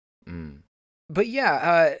while. Mm. But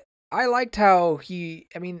yeah, I liked how he.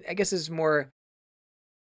 I mean, I guess it's more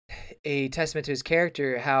a testament to his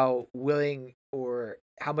character, how willing or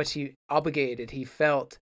how much he obligated he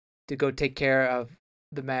felt to go take care of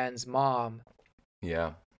the man's mom.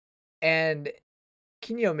 Yeah. And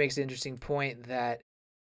Kinyo makes an interesting point that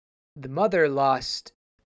the mother lost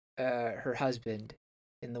her husband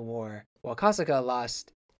in the war, while Kasuga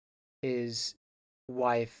lost his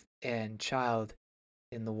wife and child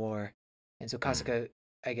in the war. And so Kasuga,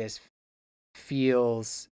 I guess,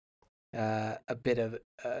 feels a bit of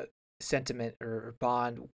sentiment or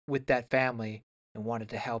bond with that family and wanted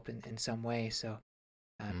to help in some way. So,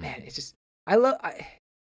 man, it's just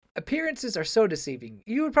appearances are so deceiving.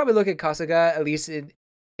 You would probably look at Kasuga, at least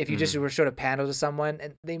if you just were showed a panel to someone,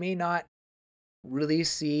 and they may not really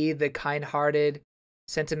see the kind-hearted,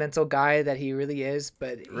 sentimental guy that he really is,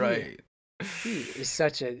 but he is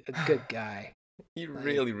such a good guy. He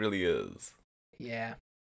really, really is. Yeah.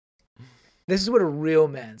 This is what a real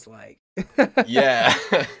man's like. Yeah.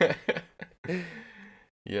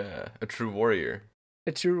 Yeah, a true warrior.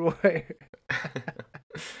 A true warrior.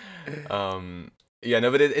 Yeah,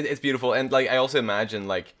 no, but it's beautiful, and like I also imagine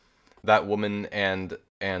like that woman and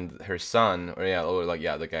and her son, or like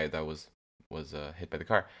the guy that was hit by the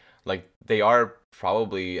car, like they are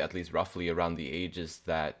probably at least roughly around the ages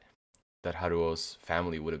that Haruo's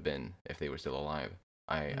family would have been if they were still alive.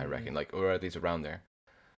 I reckon, like, or at least around there.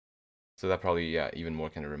 So that probably even more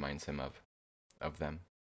kind of reminds him of them.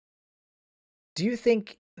 Do you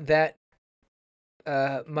think that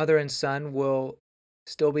mother and son will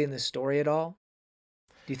still be in the story at all?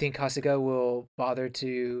 Do you think Kasuga will bother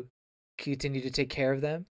to continue to take care of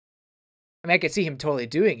them? I mean, I could see him totally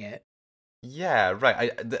doing it. Yeah,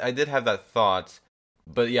 right. I did have that thought,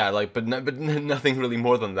 but yeah, like, but nothing really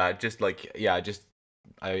more than that. Just like, just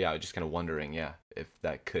kind of wondering, if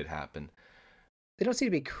that could happen. They don't seem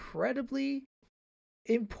to be incredibly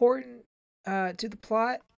important to the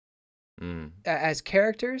plot as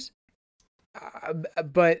characters,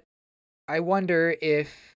 but I wonder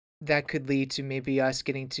if that could lead to maybe us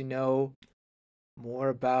getting to know more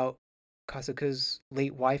about Kasuka's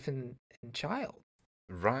late wife and child.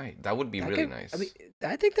 Right, that would be really nice. I mean,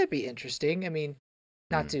 I think that'd be interesting. I mean,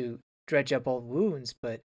 not to dredge up old wounds,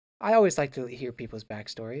 but I always like to hear people's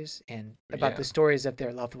backstories and about the stories of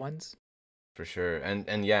their loved ones. For sure,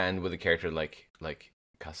 and with a character like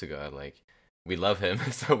Kasuga, like we love him,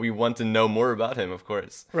 so we want to know more about him, of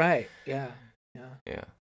course. Right. Yeah.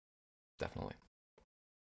 Definitely.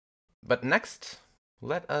 But next,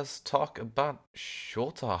 let us talk about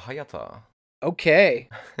Shota Hayata. Okay.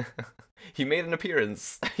 He made an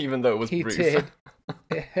appearance, even though it was brief. He did.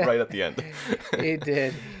 Right at the end. He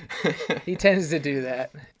did. He tends to do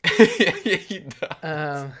that. He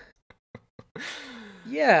does.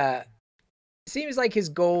 Yeah. Seems like his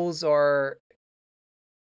goals are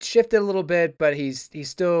shifted a little bit, but he's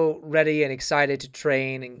still ready and excited to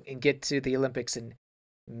train and get to the Olympics in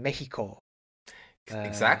Mexico.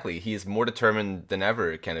 Exactly. He's more determined than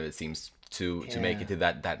ever, kind of, it seems, to make it to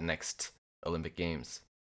that next Olympic Games.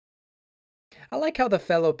 I like how the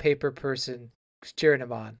fellow paper person was cheering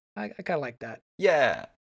him on. I kind of like that. Yeah,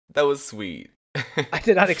 that was sweet. I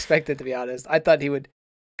did not expect it, to be honest. I thought he would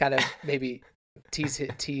kind of maybe tease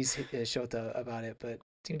Shota about it, but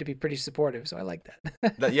seemed to be pretty supportive, so I like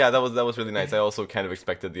that. that was really nice. I also kind of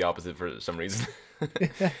expected the opposite for some reason.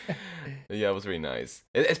 Yeah, it was really nice,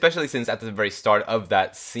 especially since at the very start of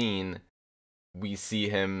that scene, we see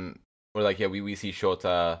him, or like we see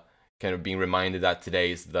Shota kind of being reminded that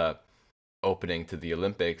today is the opening to the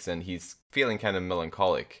Olympics, and he's feeling kind of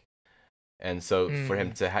melancholic, and so for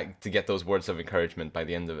him to get those words of encouragement by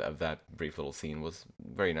the end of that brief little scene was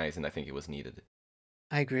very nice, and I think it was needed.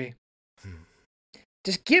 I agree.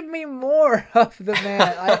 Just give me more of the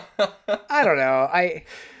man. I don't know.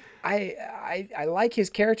 I like his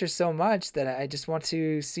character so much that I just want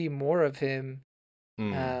to see more of him.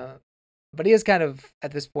 But he is kind of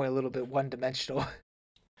at this point a little bit one-dimensional.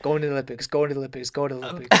 Going to the Olympics, going to the Olympics, going to the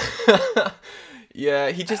Olympics. Yeah,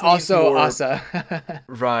 he just needs more... Also, Asa.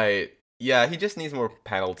 Right. Yeah, he just needs more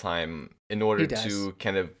panel time in order to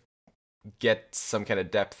kind of get some kind of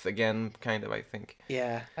depth again, kind of, I think.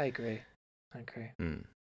 Yeah, I agree.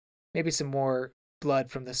 Maybe some more blood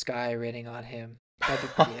from the sky raining on him. That'd be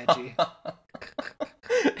pretty edgy.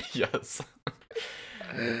 Yes.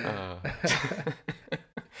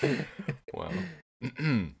 Wow.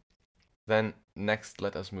 Then next,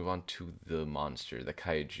 let us move on to the monster, the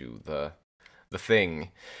kaiju, the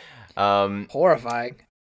thing. Horrifying.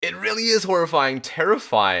 It really is horrifying,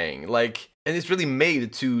 terrifying. Like, and it's really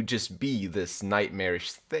made to just be this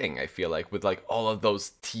nightmarish thing, I feel like, with like all of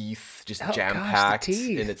those teeth just jam-packed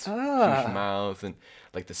in its huge mouth, and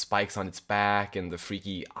like the spikes on its back and the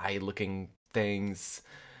freaky eye-looking things.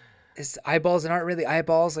 It's eyeballs that aren't really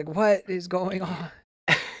eyeballs. Like, what is going on?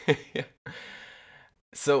 Yeah.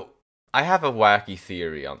 So, I have a wacky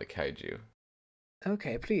theory on the kaiju.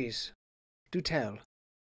 Okay, please. Do tell.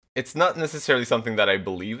 It's not necessarily something that I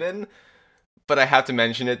believe in, but I have to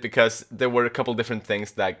mention it because there were a couple different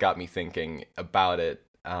things that got me thinking about it.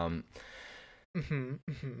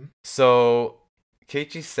 So,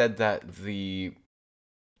 Keiichi said that the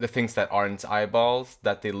things that aren't eyeballs,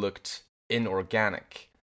 that they looked inorganic.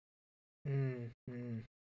 And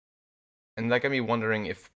that got me wondering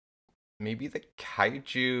if maybe the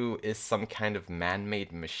kaiju is some kind of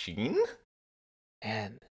man-made machine?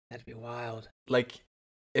 Man, that'd be wild. Like,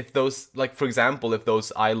 if those, like, for example, if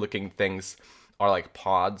those eye-looking things are like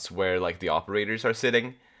pods where like the operators are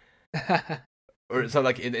sitting, or something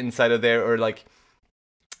like inside of there, or like,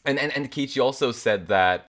 and Keiichi also said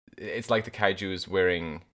that it's like the kaiju is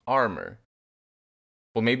wearing armor.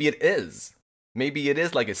 Well, maybe it is. Maybe it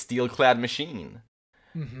is like a steel-clad machine.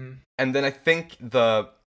 And then I think the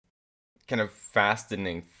kind of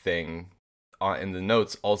fastening thing in the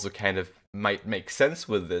notes also kind of might make sense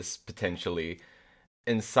with this potentially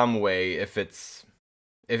in some way.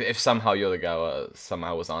 If somehow Yodogawa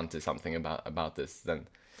somehow was onto something about this, then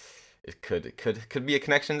it could be a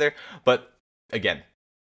connection there. But again,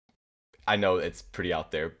 I know it's pretty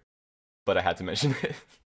out there, but I had to mention it.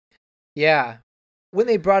 Yeah. When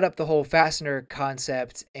they brought up the whole fastener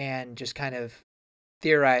concept and just kind of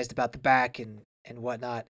theorized about the back and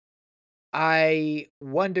whatnot, I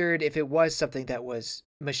wondered if it was something that was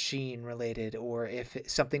machine related or if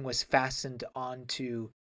something was fastened onto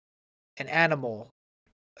an animal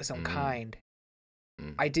of some Mm, kind.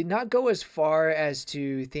 I mhm. did not go as far as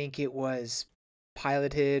to think it was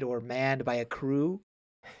piloted or manned by a crew.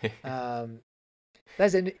 Um,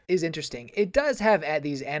 is interesting. It does have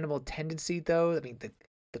these animal tendency though. I mean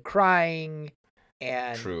the crying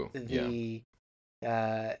and True. Yeah. the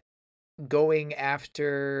uh going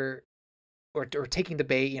after or taking the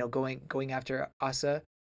bait, going after Asa,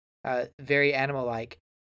 very animal like.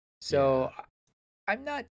 Yeah. So I'm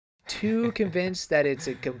not too convinced that it's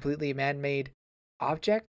a completely man-made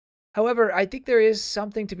object. However, I think there is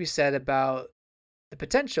something to be said about the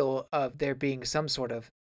potential of there being some sort of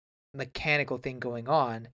mechanical thing going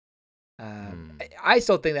on. Hmm. I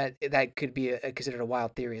still think that that could be considered a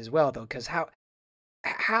wild theory as well, though, because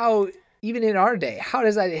how even in our day, how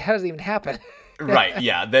does it even happen? Right,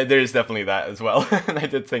 yeah, there's definitely that as well. And I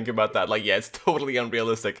did think about that. Like, yeah, it's totally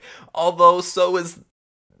unrealistic. Although, so is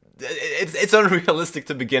it's unrealistic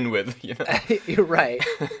to begin with, you know. You're right,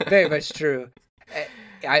 very much true.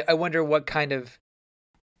 I wonder what kind of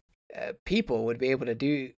people would be able to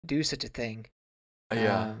do such a thing.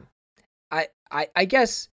 Yeah, Um, I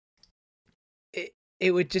guess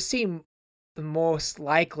it would just seem the most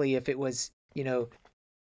likely if it was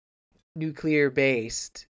nuclear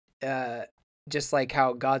based, uh, just like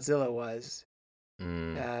how Godzilla was.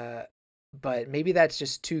 mm, Uh, but maybe that's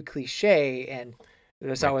just too cliche, and might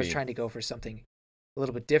Urasawa was be. trying to go for something a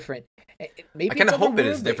little bit different. I Maybe kind it's of hope it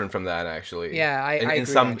is otherworldly. different from that, actually. Yeah, I, In I in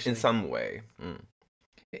agree. some in Actually, some way. Mm.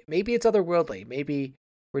 maybe it's otherworldly. Maybe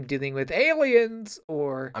we're dealing with aliens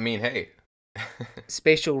or I mean, hey,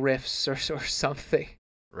 spatial rifts or something.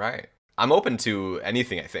 right. I'm open to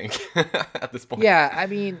anything. I think at this point. Yeah, I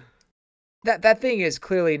mean that thing is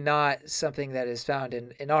clearly not something that is found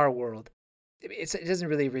in our world. It doesn't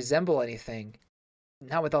really resemble anything.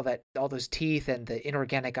 Not with all those teeth and the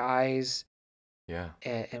inorganic eyes Yeah.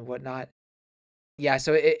 and whatnot. Yeah,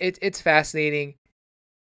 so it's fascinating.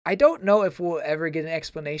 I don't know if we'll ever get an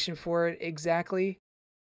explanation for it exactly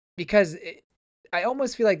because I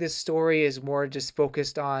almost feel like this story is more just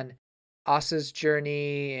focused on Asa's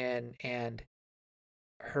journey and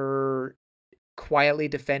her quietly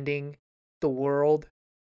defending the world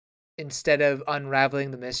instead of unraveling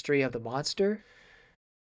the mystery of the monster.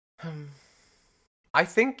 Um, I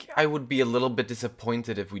think I would be a little bit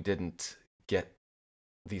disappointed if we didn't get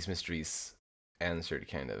these mysteries answered,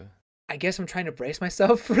 kind of. I guess I'm trying to brace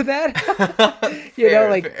myself for that. Fair,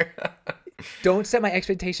 Like fair. don't set my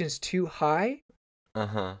expectations too high.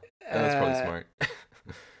 Uh-huh. That's probably Uh, smart.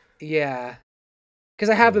 yeah, because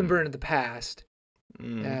I have been Hmm. burned in the past.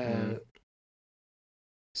 Mm-hmm. Uh,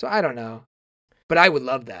 so I don't know, but I would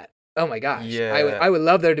love that. Oh my gosh, I would Yeah, I would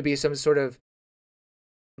love there to be some sort of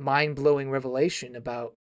mind blowing revelation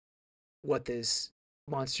about what this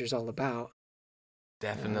monster's all about. Uh,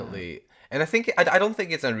 definitely. And I don't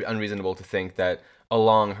think it's unreasonable to think that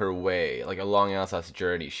along her way, like along Elsa's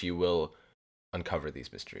journey, she will uncover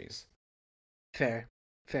these mysteries. fair,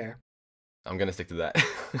 fair. I'm gonna stick to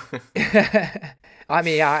that. I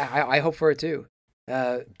mean, I hope for it too.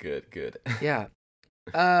 Uh, Good, good. yeah.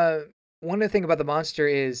 Uh, one other thing about the monster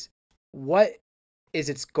is what is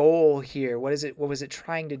its goal here? What is it? What was it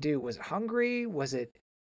trying to do? Was it hungry? Was it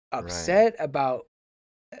Right. upset about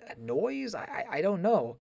a noise? I don't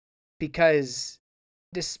know because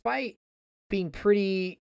despite being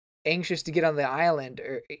pretty anxious to get on the island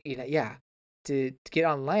or yeah, to get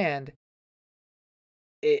on land,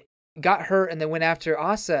 it got hurt and then went after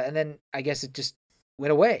Asa and then I guess it just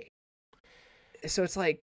went away. So it's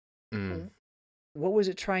like Mm. what was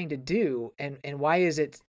it trying to do and why is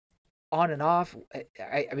it on and off?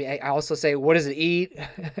 I mean I also say what does it eat?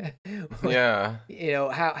 Yeah.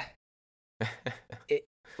 How it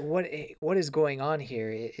what is going on here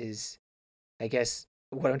is I guess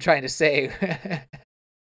what I'm trying to say.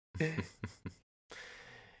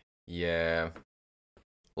 Yeah.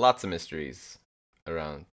 Lots of mysteries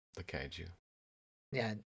around the kaiju.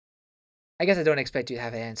 Yeah, I guess I don't expect you to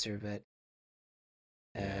have an answer, but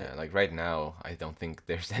uh, Yeah, like right now, I don't think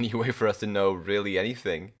there's any way for us to know really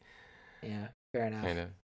anything. yeah, fair Kind enough. of.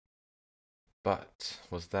 But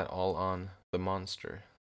was that all on the monster?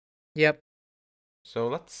 Yep. So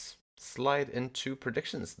let's slide into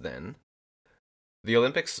predictions then. The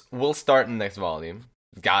Olympics will start in the next volume.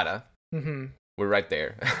 Gotta. Mm-hmm. We're right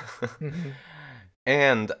there. Mm-hmm.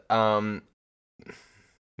 And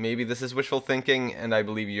maybe this is wishful thinking, and I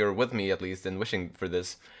believe you're with me at least in wishing for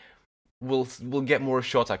this. We'll get more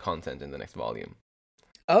Shota content in the next volume.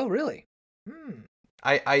 Oh, really? Hmm.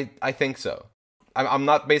 I think so. I'm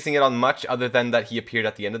not basing it on much other than that he appeared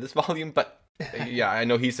at the end of this volume, but yeah, I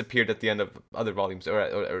know he's appeared at the end of other volumes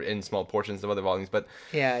or in small portions of other volumes, but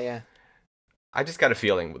Yeah, yeah. I just got a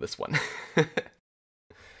feeling with this one.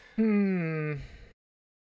 Hmm.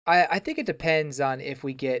 I think it depends on if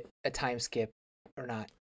we get a time skip or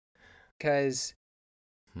not. Because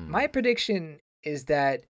my Hmm. prediction is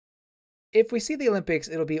that if we see the Olympics,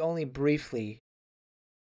 it'll be only briefly,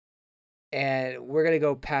 and we're gonna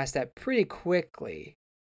go past that pretty quickly.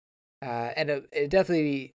 And it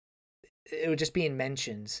definitely it would just be in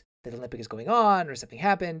mentions that the Olympic is going on or something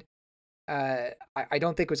happened. I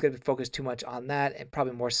don't think it was gonna be focused too much on that, and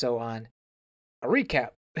probably more so on a recap.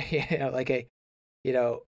 Like a you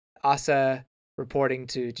know Asa reporting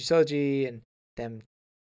to Jisoji and them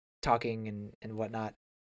talking and whatnot.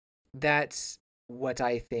 That's what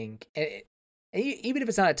I think. And even if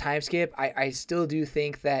it's not a time skip, I still do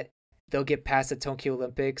think that they'll get past the Tokyo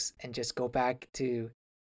Olympics and just go back to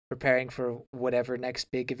preparing for whatever next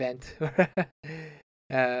big event. um,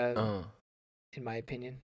 Uh, in my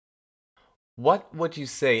opinion, what would you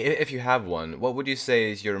say if you have one? What would you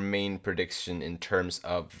say is your main prediction in terms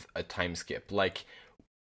of a time skip? Like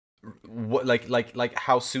what like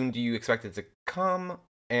how soon do you expect it to come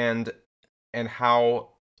and how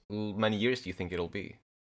many years do you think it'll be?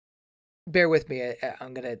 bear with me.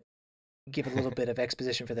 I'm gonna give a little bit of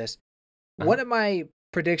exposition for this. Uh-huh. One of my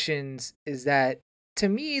predictions is that to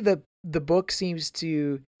me the book seems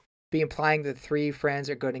to be implying that three friends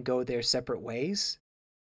are going to go their separate ways.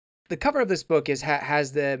 The cover of this book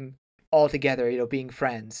has them all together, being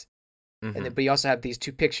friends, and then Mm-hmm. but you also have these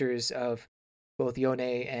two pictures of both Yone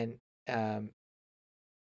and um,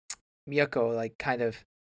 Miyako, like kind of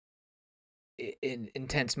in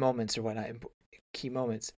intense moments or whatnot, key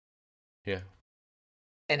moments. Yeah.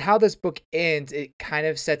 And how this book ends, it kind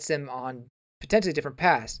of sets them on potentially different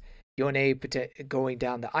paths. Yone going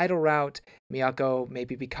down the idol route, Miyako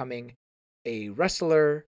maybe becoming a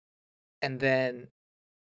wrestler, and then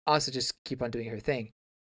also just keep on doing her thing.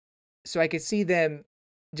 So I could see them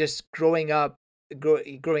just growing up,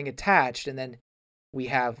 growing attached, and then we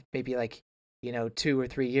have maybe like 2 or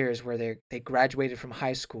 3 years where they graduated from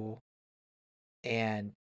high school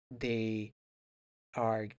and they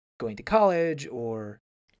are going to college or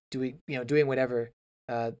doing whatever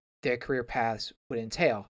uh, their career paths would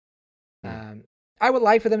entail. Hmm. Um, I would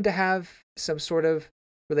like for them to have some sort of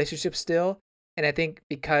relationship still, and I think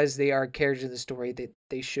because they are characters in the story, that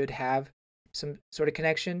they should have some sort of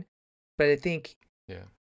connection. But I think Yeah.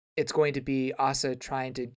 it's going to be Asa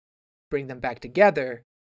trying to bring them back together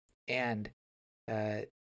and uh,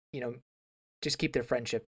 you know just keep their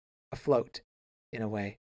friendship afloat in a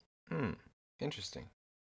way. Hmm. Interesting.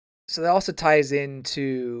 So that also ties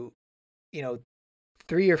into you know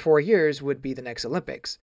 3 or 4 years would be the next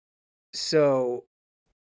Olympics. So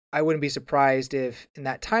I wouldn't be surprised if in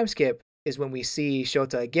that time skip is when we see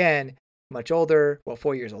Shota again, much older, well,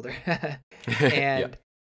 4 years older, Yeah. and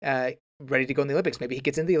uh, ready to go in the Olympics. Maybe he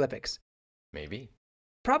gets in the Olympics. Maybe.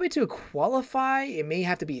 Probably to qualify, it may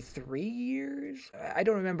have to be 3 years. I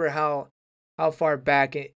don't remember how far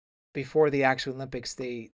back before the actual Olympics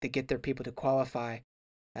they get their people to qualify.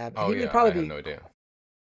 And Oh yeah, I have no idea.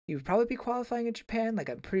 he would probably be qualifying in Japan. Like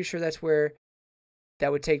I'm pretty sure that's where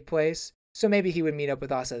that would take place. So maybe he would meet up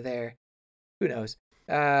with Asa there. Who knows?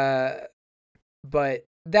 But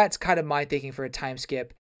that's kind of my thinking for a time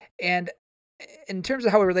skip. And in terms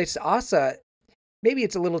of how it relates to Asa, maybe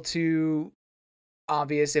it's a little too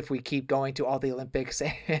obvious if we keep going to all the Olympics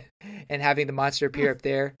and having the monster appear up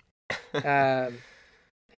there. Um,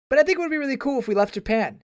 but I think it would be really cool if we left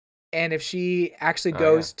Japan and if she actually Oh yeah.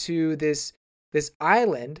 goes to this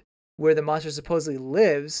island where the monster supposedly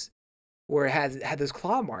lives, where it had those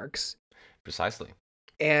claw marks, Precisely.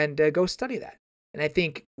 and go study that. And I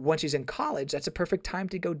think once she's in college, that's a perfect time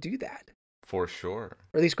to go do that, For sure.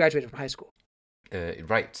 or at least graduate from high school.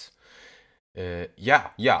 Right. Yeah.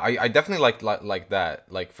 I definitely like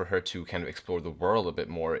that. Like for her to kind of explore the world a bit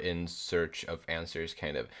more in search of answers.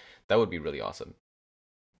 Kind of. That would be really awesome.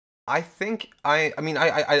 I think I mean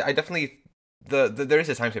I definitely there is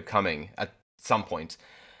a time skip coming at some point.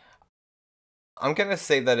 I'm gonna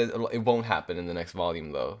say that it won't happen in the next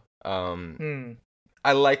volume though. Hmm.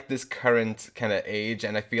 I like this current kind of age,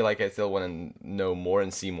 and I feel like I still want to know more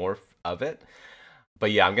and see more of it.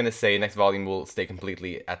 But yeah, I'm gonna say next volume will stay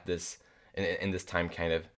completely at this in this time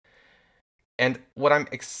kind of. And what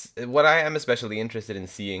I am especially interested in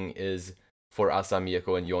seeing is for Asa,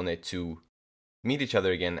 Miyako, and Yone to meet each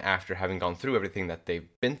other again after having gone through everything that they've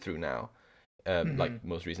been through now, like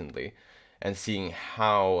most recently, and seeing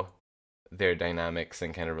how their dynamics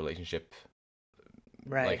and kind of relationship,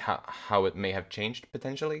 Right. like how it may have changed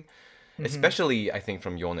potentially, Mhm. especially I think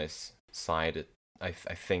from Yone's side. I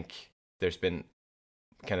think there's been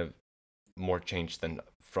kind of more change than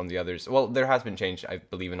from the others. Well, there has been change, I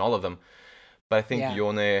believe, in all of them, but I think Yeah.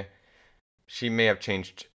 Yone, she may have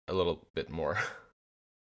changed a little bit more.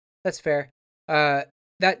 That's fair.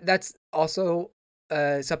 That's also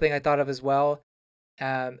something I thought of as well.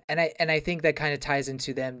 And I think that kind of ties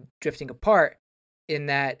into them drifting apart in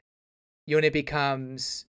that Yone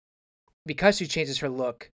becomes, because she changes her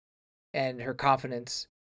look and her confidence,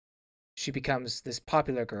 she becomes this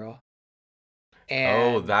popular girl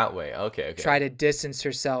Oh, and that way. Okay. try to distance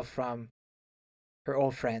herself from her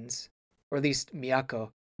old friends, or at least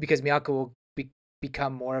Miyako, because Miyako will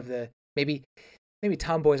become more of the, maybe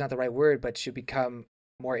tomboy is not the right word, but she'll become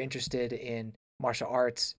more interested in martial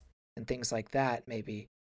arts and things like that. Maybe,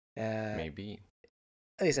 Maybe.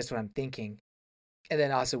 at least that's what I'm thinking. And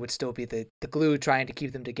then also would still be the glue trying to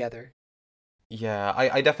keep them together. Yeah,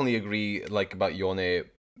 I definitely agree, like, about Yone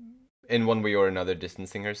in one way or another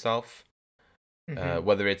distancing herself. Mm-hmm.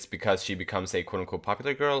 Whether it's because she becomes a quote unquote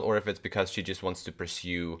popular girl, or if it's because she just wants to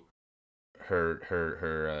pursue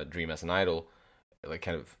her dream as an idol, like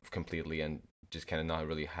kind of completely, and just kind of not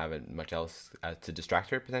really having much else to distract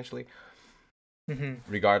her potentially. Mm-hmm.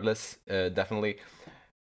 Regardless, definitely.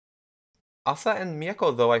 Asa and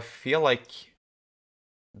Miyako, though, I feel like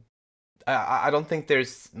I don't think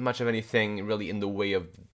there's much of anything really in the way of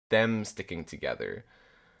them sticking together.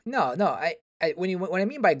 No, no. When I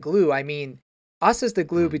mean by glue, I mean Asa's the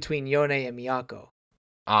glue Mm. between Yone and Miyako.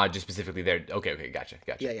 Just specifically there. Okay, gotcha.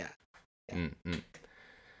 Yeah, yeah. Mm.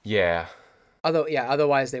 Yeah,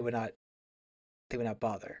 Otherwise they would not. They would not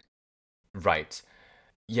bother. right.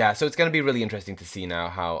 Yeah, so it's gonna be really interesting to see now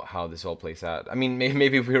how this all plays out. I mean,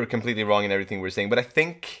 maybe we were completely wrong in everything we're saying, but I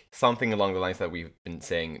think something along the lines that we've been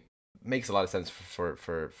saying makes a lot of sense for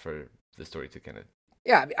the story to kind of.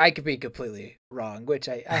 Yeah, I mean, I could be completely wrong, which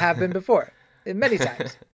I have been before, many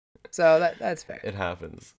times. So that's fair. It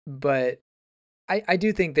happens. But I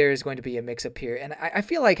do think there is going to be a mix up here, and I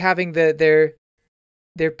feel like having their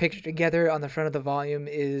picture together on the front of the volume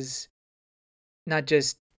is not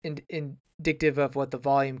just indicative of what the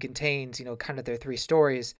volume contains, kind of their three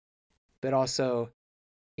stories, but also,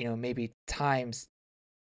 maybe times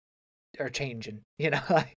are changing,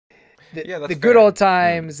 like Yeah, the that's good fair. old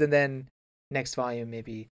times, and then next volume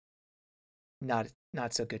maybe not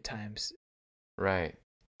so good times. Right.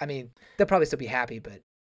 I mean, they'll probably still be happy, but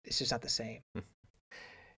it's just not the same.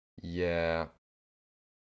 Yeah.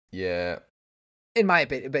 In my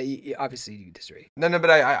opinion, but obviously you disagree. No, but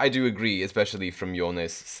I do agree, especially from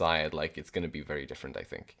Yone's side. Like, it's going to be very different, I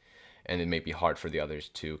think. And it may be hard for the others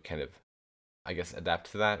to kind of, I guess,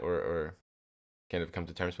 adapt to that or kind of come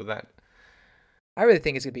to terms with that. I really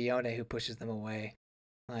think it's going to be Yone who pushes them away.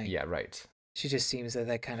 Like, Yeah, right. she just seems like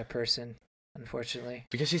that kind of person, unfortunately.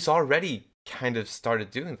 Because she's already kind of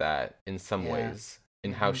started doing that in some ways,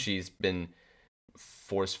 in how she's been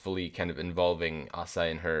forcefully kind of involving Asa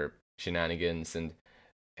in her shenanigans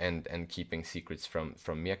and keeping secrets from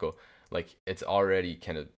Miyako. Like, it's already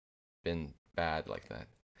kind of been bad like that.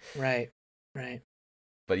 Right.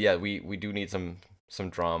 But yeah, we do need some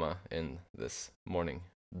drama in this morning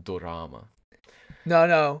dorama.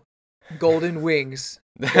 No. Golden wings.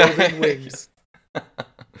 Golden wings.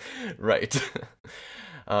 Right.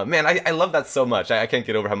 Man, I love that so much. I can't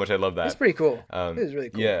get over how much I love that. It's pretty cool. It is really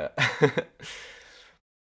cool. Yeah.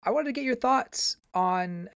 I wanted to get your thoughts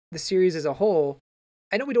on the series as a whole.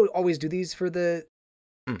 I know we don't always do these for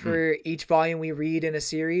for each volume we read in a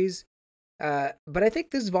series, but I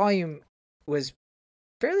think this volume was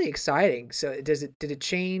fairly exciting. So did it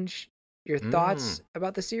change your thoughts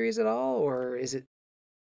about the series at all, or is it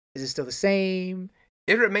still the same?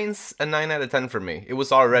 It remains a 9 out of 10 for me. It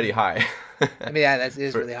was already high. I mean, yeah, that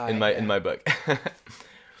is really high in my book.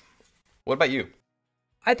 What about you?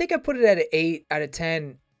 I think I put it at an 8 out of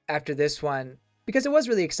 10 after this one because it was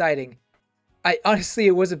really exciting.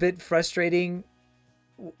 It was a bit frustrating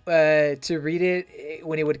to read it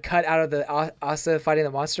when it would cut out of the Asa fighting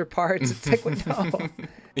the monster parts. It's like, well, no.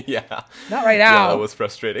 Yeah. Not right now. Yeah, that was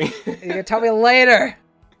frustrating. You're gonna tell me later.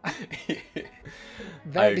 I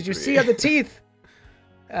Did you agree. see on the teeth?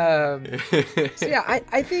 So yeah,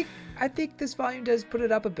 I think this volume does put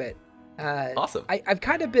it up a bit. Awesome. I've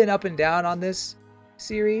kind of been up and down on this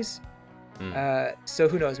series. Mm. So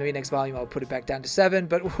who knows? Maybe next volume I'll put it back down to 7,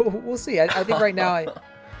 but we'll see. I think right now I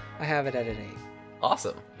have it at an 8.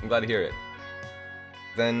 Awesome. I'm glad to hear it.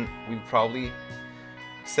 Then we probably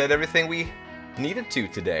said everything we needed to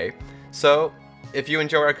today. So if you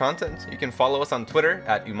enjoy our content, you can follow us on Twitter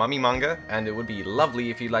at Umami Manga, and it would be lovely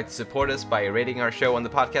if you'd like to support us by rating our show on the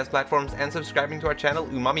podcast platforms and subscribing to our channel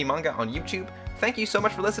Umami Manga on YouTube. Thank you so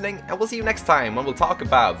much for listening, and we'll see you next time when we'll talk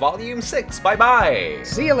about Volume 6. Bye-bye!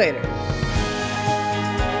 See you later!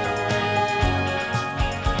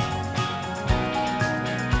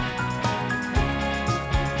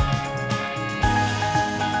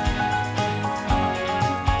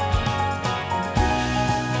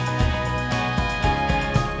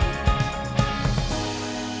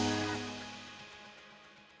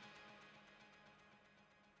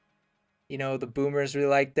 You know, the boomers really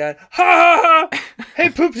like that. Ha ha ha! He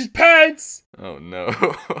pooped his pants! Oh no.